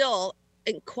still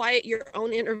and quiet your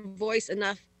own inner voice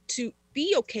enough to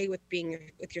be okay with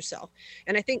being with yourself?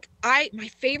 And I think my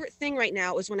favorite thing right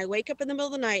now is when I wake up in the middle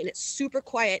of the night and it's super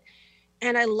quiet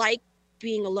and I like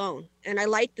being alone and I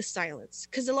like the silence,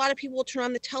 because a lot of people will turn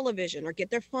on the television or get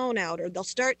their phone out, or they'll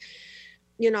start,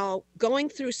 you know, going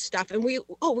through stuff. And we're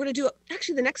going to do it.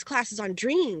 Actually, the next class is on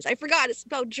dreams. I forgot it's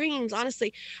about dreams,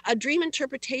 honestly, a dream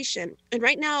interpretation. And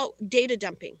right now, data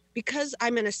dumping, because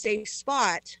I'm in a safe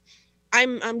spot.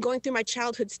 I'm going through my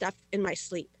childhood stuff in my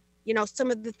sleep. You know,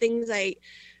 some of the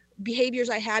behaviors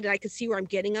I had, and I could see where I'm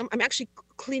getting them. I'm actually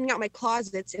cleaning out my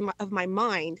closets of my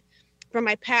mind from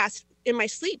my past in my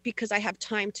sleep, because I have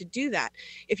time to do that.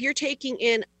 If you're taking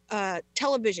in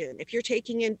television, if you're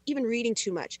taking in even reading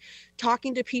too much,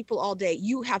 talking to people all day,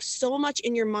 you have so much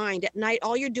in your mind at night.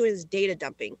 All you're doing is data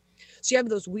dumping. So you have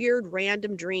those weird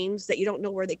random dreams that you don't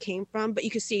know where they came from, but you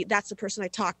can see that's the person I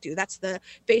talked to. That's the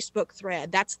Facebook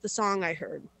thread. That's the song I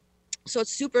heard. So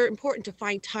it's super important to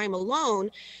find time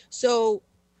alone. So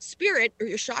spirit or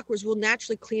your chakras will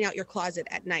naturally clean out your closet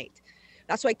at night.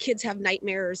 That's why kids have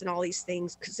nightmares and all these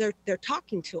things, because they're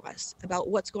talking to us about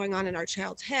what's going on in our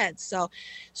child's head. So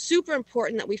super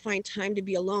important that we find time to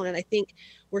be alone. And I think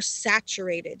we're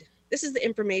saturated. This is the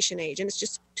information age, and it's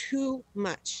just too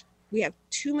much. We have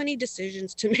too many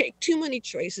decisions to make, too many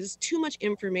choices, too much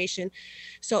information.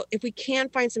 So if we can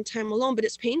find some time alone, but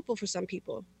it's painful for some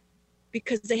people,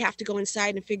 because they have to go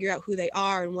inside and figure out who they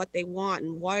are and what they want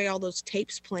and why all those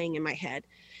tapes playing in my head.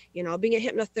 You know, being a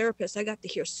hypnotherapist, I got to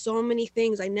hear so many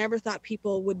things I never thought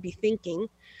people would be thinking,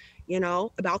 you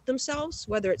know, about themselves,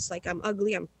 whether it's like, I'm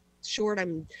ugly, I'm short,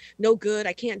 I'm no good,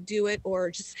 I can't do it, or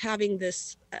just having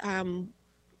this, you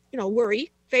know,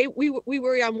 worry. We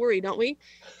worry on worry, don't we?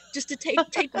 Just to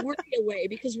take worry away,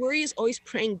 because worry is always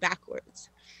praying backwards.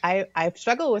 I've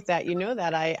struggled with that. You know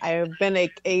that I've been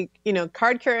a you know,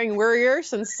 card carrying worrier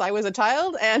since I was a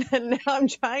child, and now I'm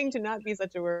trying to not be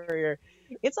such a worrier.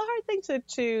 It's a hard thing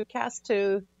to cast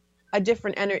to a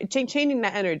different energy, changing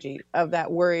that energy of that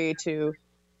worry to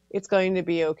it's going to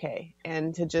be okay,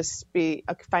 and to just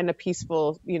find a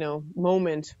peaceful, you know,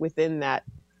 moment within that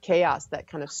chaos that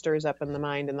kind of stirs up in the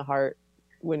mind and the heart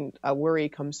when a worry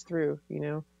comes through, you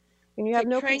know. And you have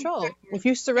no control. If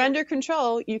you surrender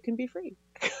control, you can be free.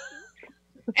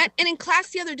 And in class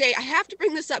the other day, I have to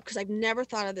bring this up because I've never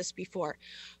thought of this before,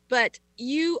 but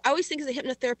I always think as a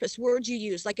hypnotherapist, words you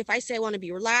use, like if I say I want to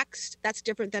be relaxed, that's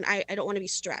different than I don't want to be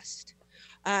stressed.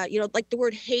 You know, like the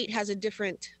word hate has a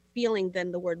different feeling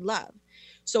than the word love.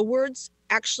 So words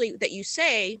actually that you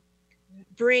say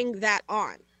bring that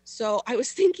on. So I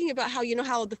was thinking about how, you know,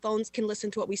 how the phones can listen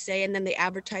to what we say and then they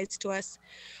advertise to us,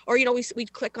 or, you know, we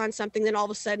click on something, then all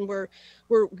of a sudden we're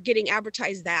getting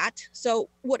advertised that. So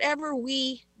whatever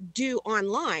we do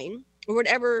online or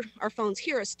whatever our phones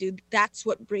hear us do, that's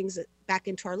what brings it back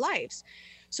into our lives.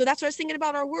 So that's what I was thinking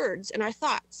about, our words and our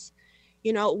thoughts.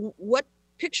 You know, what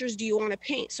pictures do you want to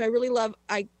paint? So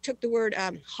I took the word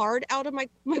hard out of my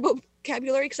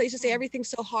vocabulary, because I used to say everything's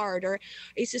so hard, or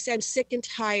I used to say I'm sick and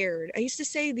tired. I used to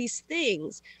say these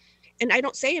things and I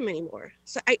don't say them anymore.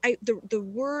 So the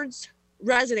words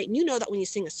resonate. And you know that when you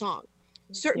sing a song,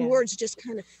 certain words just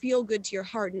kind of feel good to your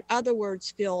heart and other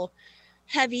words feel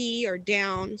heavy or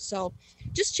down. So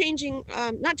just changing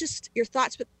not just your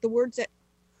thoughts, but the words that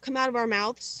come out of our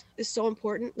mouths is so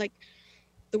important. Like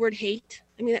the word hate.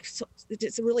 I mean,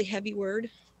 it's a really heavy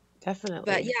word.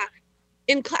 Definitely. But yeah,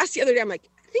 in class the other day, I'm like,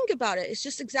 think about it. It's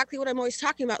just exactly what I'm always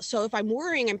talking about. So if I'm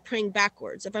worrying, I'm praying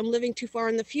backwards. If I'm living too far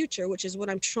in the future, which is what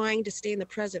I'm trying to stay in the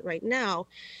present right now,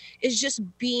 is just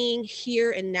being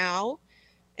here and now.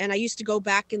 And I used to go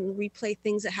back and replay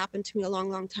things that happened to me a long,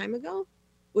 long time ago,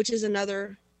 which is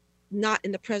another not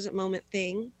in the present moment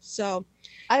thing. So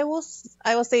I will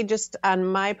say, just on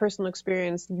my personal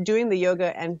experience, doing the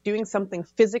yoga and doing something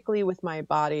physically with my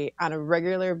body on a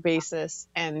regular basis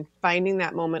and finding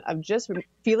that moment of just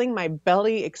feeling my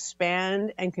belly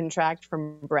expand and contract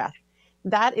from breath.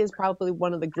 That is probably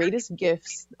one of the greatest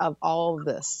gifts of all of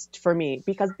this for me,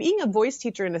 because being a voice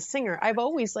teacher and a singer, I've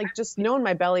always just known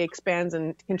my belly expands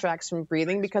and contracts from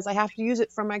breathing because I have to use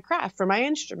it for my craft, for my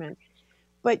instrument.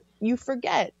 But you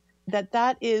forget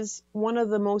that is one of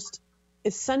the most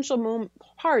essential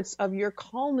parts of your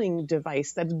calming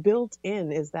device that's built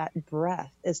in is that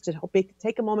breath, is to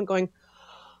take a moment going,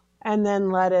 and then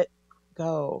let it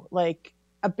go. Like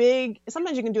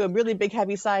sometimes you can do a really big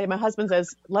heavy sigh. My husband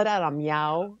says, let out a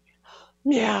meow.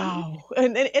 Meow.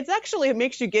 And it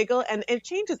makes you giggle, and it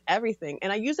changes everything.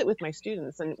 And I use it with my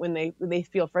students. And when they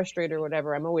feel frustrated or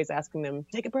whatever, I'm always asking them,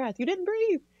 take a breath. You didn't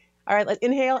breathe. All right, let's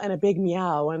inhale, and a big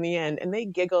meow on the end. And they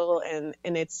giggle, and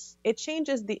it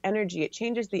changes the energy. It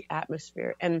changes the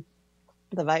atmosphere and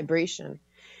the vibration.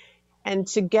 And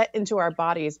to get into our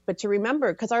bodies, but to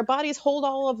remember, because our bodies hold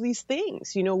all of these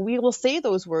things. You know, we will say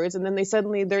those words, and then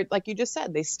they're like you just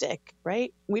said, they stick,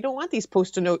 right? We don't want these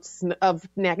post-it notes of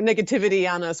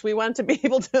negativity on us. We want to be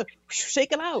able to shake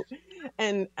them out.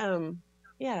 And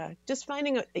just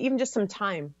finding even just some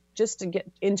time just to get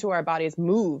into our bodies,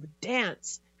 move,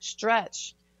 dance,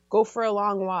 stretch, go for a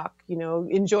long walk, you know,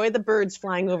 enjoy the birds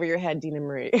flying over your head, Dina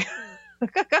Marie.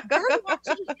 Bird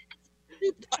watching,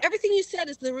 everything you said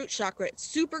is the root chakra. It's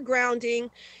super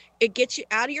grounding. It gets you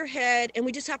out of your head, and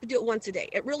we just have to do it once a day.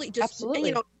 It really just, absolutely.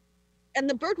 You know, and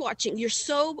the bird watching, you're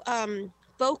so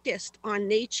focused on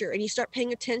nature, and you start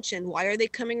paying attention. Why are they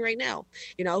coming right now?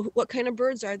 You know, what kind of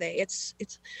birds are they? It's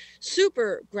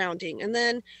super grounding. And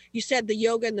then you said the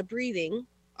yoga and the breathing,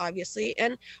 obviously.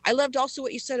 And I loved also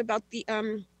what you said about the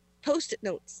post-it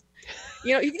notes.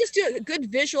 You know, you can just do a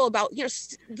good visual about, you know,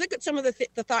 look at some of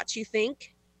the thoughts you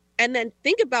think, and then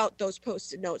think about those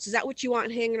post-it notes. Is that what you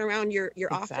want hanging around your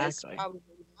Exactly. office? Probably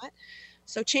not.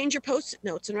 So change your post-it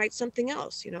notes and write something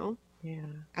else, you know? Yeah.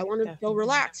 I want to feel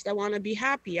relaxed. I want to be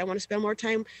happy. I want to spend more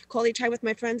quality time with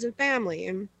my friends and family.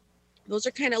 And those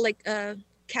are kind of like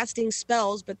casting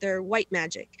spells, but they're white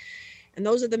magic. And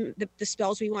those are the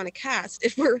spells we want to cast.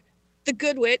 If we're the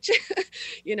good witch,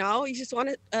 you know, you just want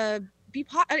to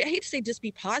I hate to say just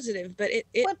be positive, but it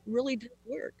really does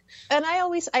work. And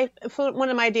one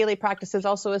of my daily practices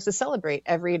also is to celebrate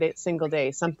every single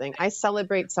day something. I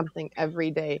celebrate something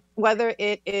every day, whether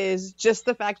it is just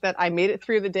the fact that I made it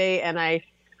through the day and I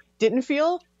didn't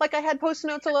feel like I had post-it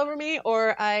notes all over me,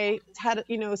 or I had,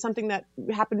 you know, something that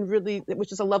happened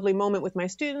which is a lovely moment with my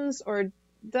students, or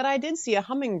that I did see a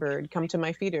hummingbird come to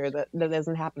my feeder that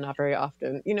doesn't happen very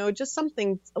often. You know, just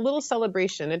something, a little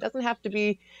celebration. It doesn't have to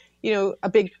be, you know, a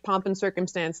big pomp and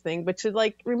circumstance thing, but to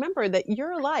like remember that you're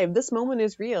alive. This moment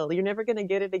is real. You're never going to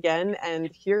get it again.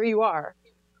 And here you are.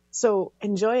 So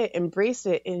enjoy it, embrace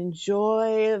it,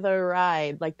 enjoy the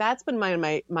ride. Like that's been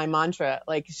my mantra.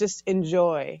 Like just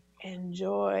enjoy.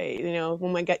 You know,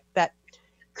 when we get that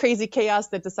crazy chaos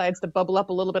that decides to bubble up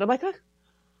a little bit, I'm like, I'm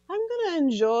going to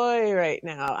enjoy right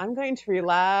now. I'm going to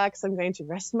relax. I'm going to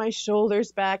rest my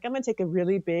shoulders back. I'm going to take a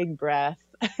really big breath,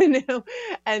 you know,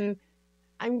 and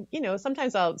I'm, you know,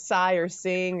 sometimes I'll sigh or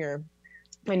sing, or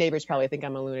my neighbors probably think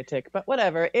I'm a lunatic, but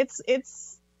whatever.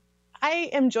 I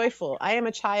am joyful. I am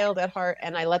a child at heart,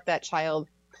 and I let that child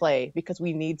play because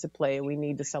we need to play. We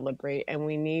need to celebrate, and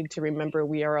we need to remember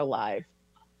we are alive.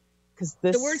 Because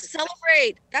the word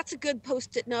celebrate, that's a good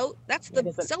post-it note. That's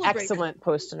the celebrate. Excellent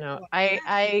post-it note.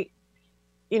 I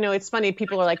you know, it's funny.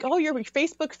 People are like, oh, your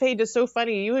Facebook feed is so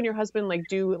funny. You and your husband like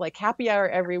do like happy hour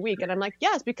every week. And I'm like,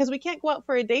 yes, because we can't go out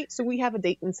for a date. So we have a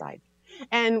date inside,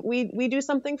 and we do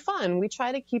something fun. We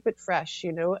try to keep it fresh,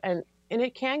 you know, and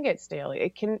it can get stale.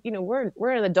 It can, you know,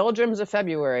 we're in the doldrums of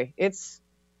February. It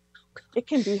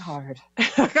can be hard.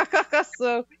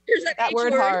 So here's that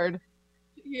word hard.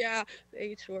 Yeah, the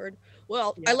H word.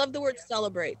 Well, yeah. I love the word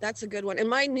celebrate. That's a good one. And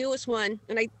my newest one,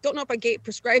 and I don't know if I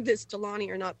prescribed this to Loni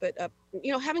or not, but,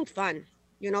 you know, having fun,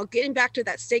 you know, getting back to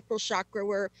that sacral chakra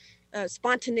where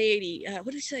spontaneity, what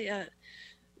did he say?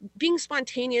 Being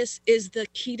spontaneous is the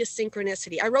key to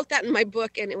synchronicity. I wrote that in my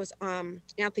book, and it was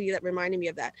Anthony that reminded me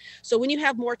of that. So when you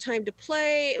have more time to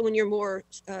play, and when you're more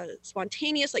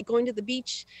spontaneous, like going to the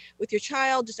beach with your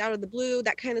child, just out of the blue,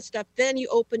 that kind of stuff, then you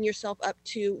open yourself up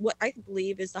to what I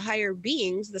believe is the higher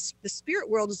beings. The spirit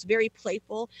world is very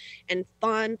playful and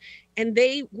fun, and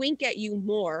they wink at you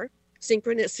more.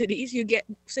 Synchronicities, you get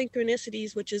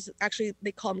synchronicities, which is actually,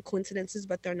 they call them coincidences,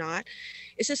 but they're not.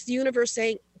 It's just the universe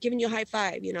saying, giving you a high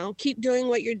five, you know, keep doing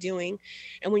what you're doing.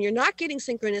 And when you're not getting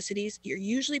synchronicities, you're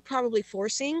usually probably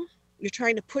forcing, you're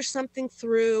trying to push something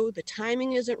through, the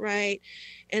timing isn't right.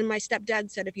 And my stepdad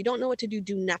said, if you don't know what to do,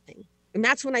 do nothing. And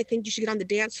that's when I think you should get on the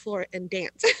dance floor and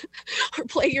dance or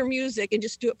play your music and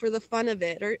just do it for the fun of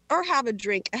it, or have a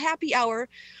drink, a happy hour.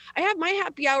 I have my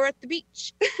happy hour at the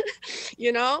beach,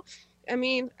 you know? I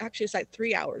mean, actually, it's like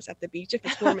 3 hours at the beach if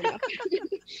it's warm enough.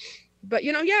 But,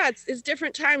 you know, yeah, it's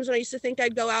different times when I used to think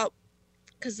I'd go out,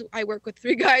 because I work with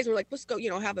 3 guys and we're like, let's go, you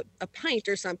know, have a pint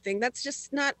or something. That's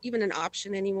just not even an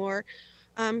option anymore.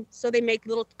 So they make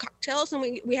little cocktails,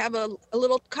 and we have a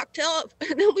little cocktail,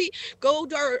 and then we go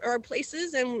to our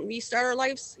places and we start our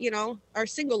lives, our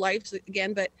single lives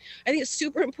again. But I think it's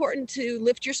super important to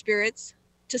lift your spirits,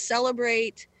 to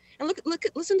celebrate, and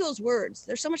listen to those words.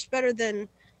 They're so much better than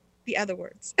the other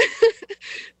words,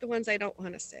 the ones I don't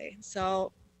want to say.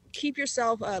 So keep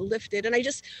yourself lifted. And I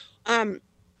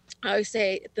always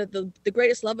say that the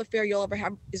greatest love affair you'll ever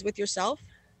have is with yourself.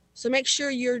 So make sure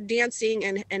you're dancing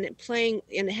and playing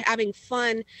and having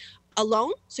fun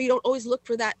alone. So you don't always look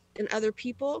for that in other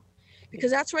people,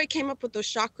 because that's where I came up with those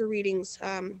chakra readings.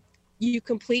 You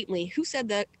complete me. Who said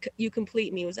that? You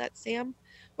complete me. Was that Sam?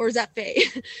 Or is that Faye?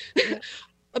 Yeah.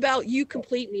 About you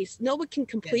complete me. No one can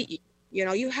complete you.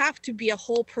 You have to be a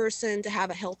whole person to have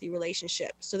a healthy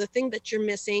relationship. So the thing that you're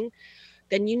missing,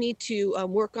 then you need to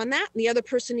work on that. And the other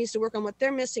person needs to work on what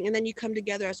they're missing. And then you come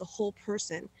together as a whole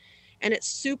person. And it's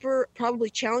super probably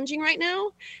challenging right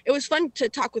now. It was fun to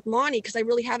talk with Loni, because I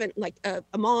really haven't, like a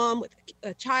mom with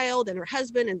a child and her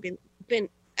husband, and been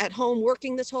at home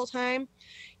working this whole time,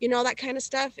 that kind of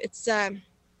stuff. It's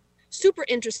super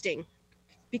interesting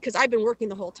because I've been working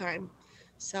the whole time.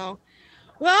 So,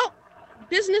 well,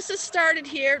 business has started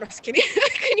here. No, just kidding.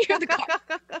 Can you hear the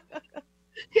clock?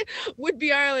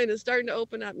 Woodby Island is starting to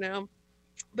open up now.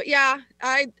 But yeah,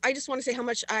 I just want to say how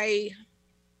much I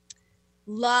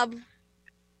love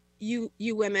you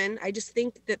women. I just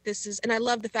think that this is, and I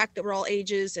love the fact that we're all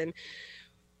ages, and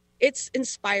it's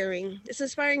inspiring. It's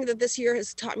inspiring that this year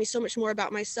has taught me so much more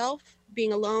about myself,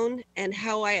 being alone, and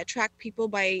how I attract people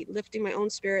by lifting my own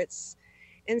spirits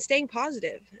and staying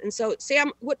positive. And so,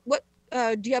 Sam, what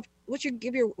do you have?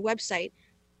 Give your website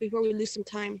before we lose some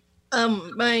time?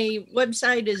 My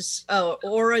website is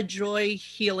Aura Joy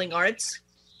Healing Arts,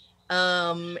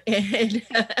 and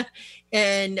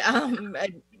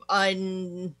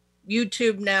on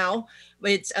YouTube now.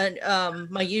 It's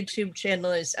my YouTube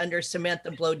channel is under Samantha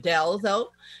Bloedel,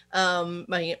 though,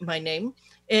 my name,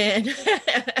 and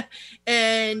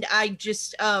and I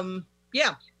just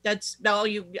that's all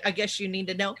I guess you need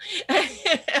to know.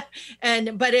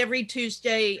 But every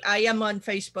Tuesday I am on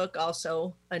Facebook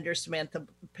also under Samantha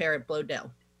Parrott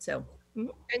Bloedel. So.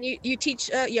 And you teach,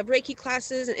 you have Reiki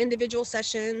classes and individual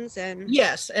sessions, and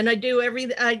yes, and I do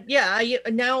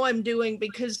now I'm doing,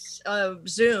 because of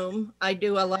Zoom, I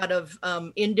do a lot of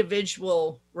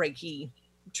individual Reiki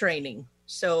training,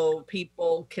 so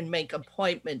people can make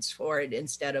appointments for it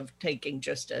instead of taking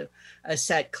just a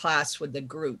set class with the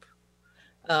group.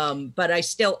 But I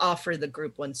still offer the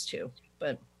group ones too.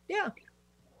 But yeah,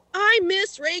 I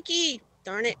miss Reiki.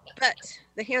 Darn it. But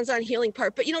the hands-on healing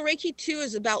part. But Reiki too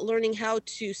is about learning how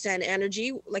to send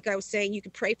energy. Like I was saying, you can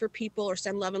pray for people or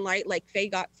send love and light, like Faye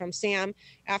got from Sam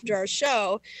after our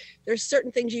show. There's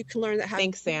certain things you can learn that have.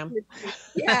 Thanks, Sam.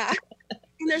 Yeah.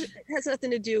 And it has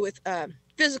nothing to do with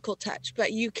physical touch,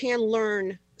 but you can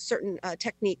learn certain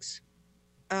techniques,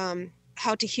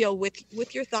 how to heal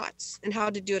with your thoughts and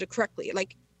how to do it correctly.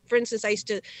 Like, for instance, I used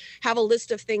to have a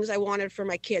list of things I wanted for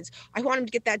my kids. I want him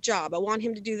to get that job. I want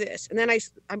him to do this. And then I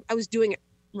was doing it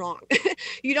wrong.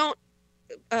 You don't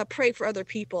pray for other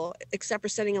people except for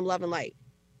sending them love and light.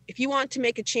 If you want to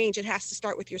make a change, it has to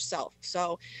start with yourself.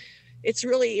 So it's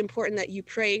really important that you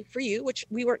pray for you, which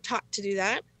we weren't taught to do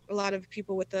that. A lot of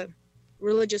people with the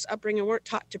religious upbringing weren't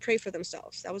taught to pray for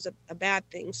themselves. That was a bad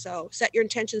thing. So set your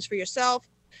intentions for yourself,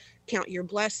 count your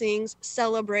blessings,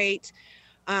 celebrate.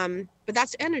 But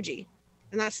that's energy,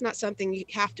 and that's not something you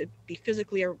have to be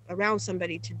physically around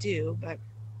somebody to do. But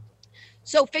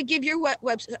so, Faye, give your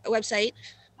website.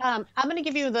 I'm going to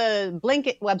give you the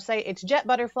blanket website. It's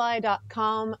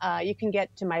jetbutterfly.com. You can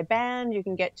get to my band. You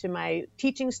can get to my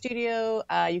teaching studio.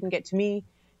 You can get to me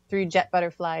through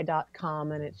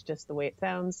jetbutterfly.com, and it's just the way it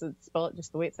sounds. Spell it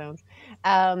just the way it sounds.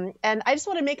 And I just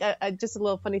want to make just a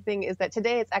little funny thing is that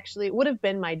today would have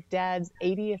been my dad's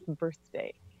 80th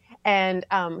birthday. And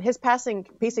his passing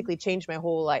basically changed my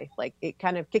whole life. Like, it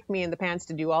kind of kicked me in the pants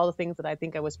to do all the things that I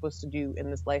think I was supposed to do in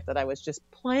this life that I was just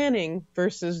planning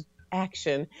versus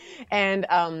action. And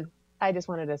I just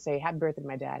wanted to say happy birthday to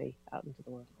my daddy out into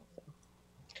the world. So.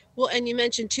 Well, and you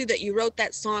mentioned too that you wrote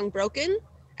that song Broken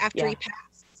after he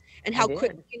passed, and how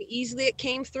quick and easily it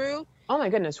came through. Oh my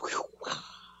goodness.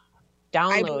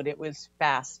 Download. It was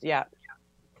fast. Yeah.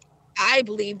 I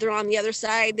believe they're on the other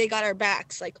side. They got our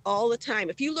backs like all the time.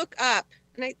 If you look up,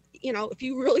 and if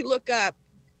you really look up,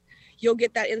 you'll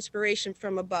get that inspiration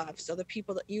from above. So the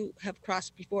people that you have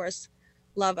crossed before us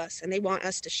love us, and they want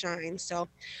us to shine. So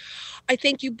I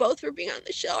thank you both for being on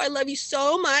the show. I love you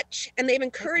so much. And they've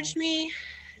encouraged me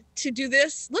to do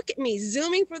this. Look at me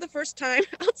Zooming for the first time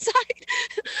outside.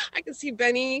 I can see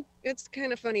Benny. It's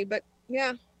kind of funny, but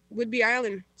yeah. Whidbey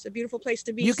Island. It's a beautiful place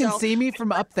to be. You can see me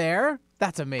from up there?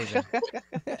 That's amazing.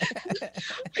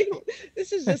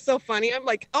 This is just so funny. I'm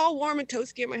like all warm and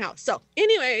toasty in my house. So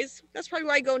anyways, that's probably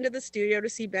why I go into the studio to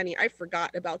see Benny. I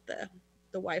forgot about the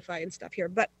Wi-Fi and stuff here,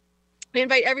 but I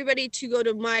invite everybody to go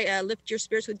to my Lift Your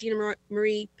Spirits with Dina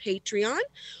Marie Patreon.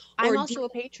 I'm also a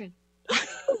patron.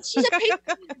 She's a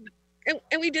patron.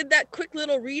 And we did that quick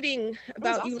little reading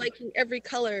about you awesome. liking every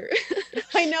color.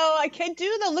 I know, I can't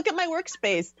do that. Look at my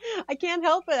workspace. I can't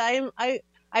help it.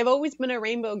 I've always been a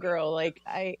rainbow girl. Like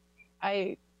I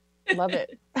love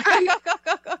it.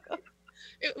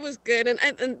 It was good.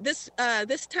 And this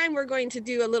time we're going to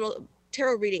do a little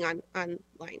tarot reading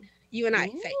online. You and I,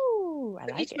 Faye. Ooh, I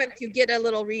like Each it. month you get a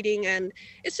little reading, and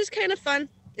it's just kind of fun.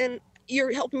 And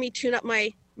you're helping me tune up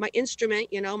my instrument,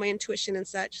 you know, my intuition and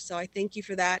such. So I thank you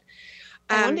for that.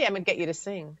 One day I'm gonna get you to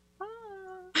sing.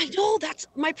 I know, that's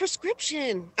my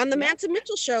prescription on the Manson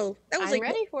Mitchell show. That was I'm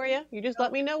ready for you. You just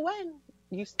let me know when.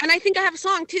 And I think I have a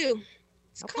song too.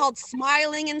 It's called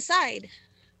Smiling Inside.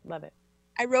 Love it.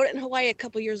 I wrote it in Hawaii a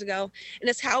couple years ago. And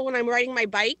it's how when I'm riding my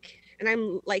bike and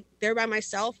I'm like there by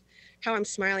myself, how I'm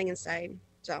smiling inside.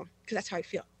 So, because that's how I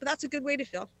feel. But that's a good way to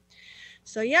feel.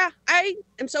 So yeah, I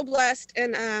am so blessed,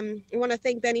 and I want to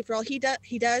thank Benny for all he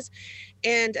does,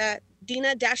 and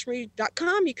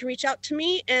Dina-Marie.com. You can reach out to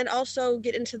me and also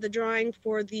get into the drawing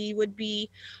for the Whidbey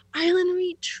Island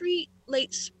Retreat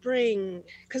late spring,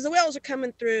 because the whales are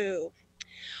coming through.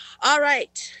 All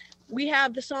right, we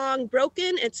have the song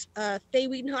Broken. It's Faye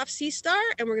Wiedenhoeft Sea Star,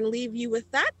 and we're going to leave you with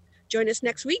that. Join us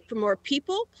next week for more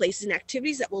people, places, and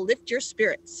activities that will lift your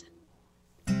spirits.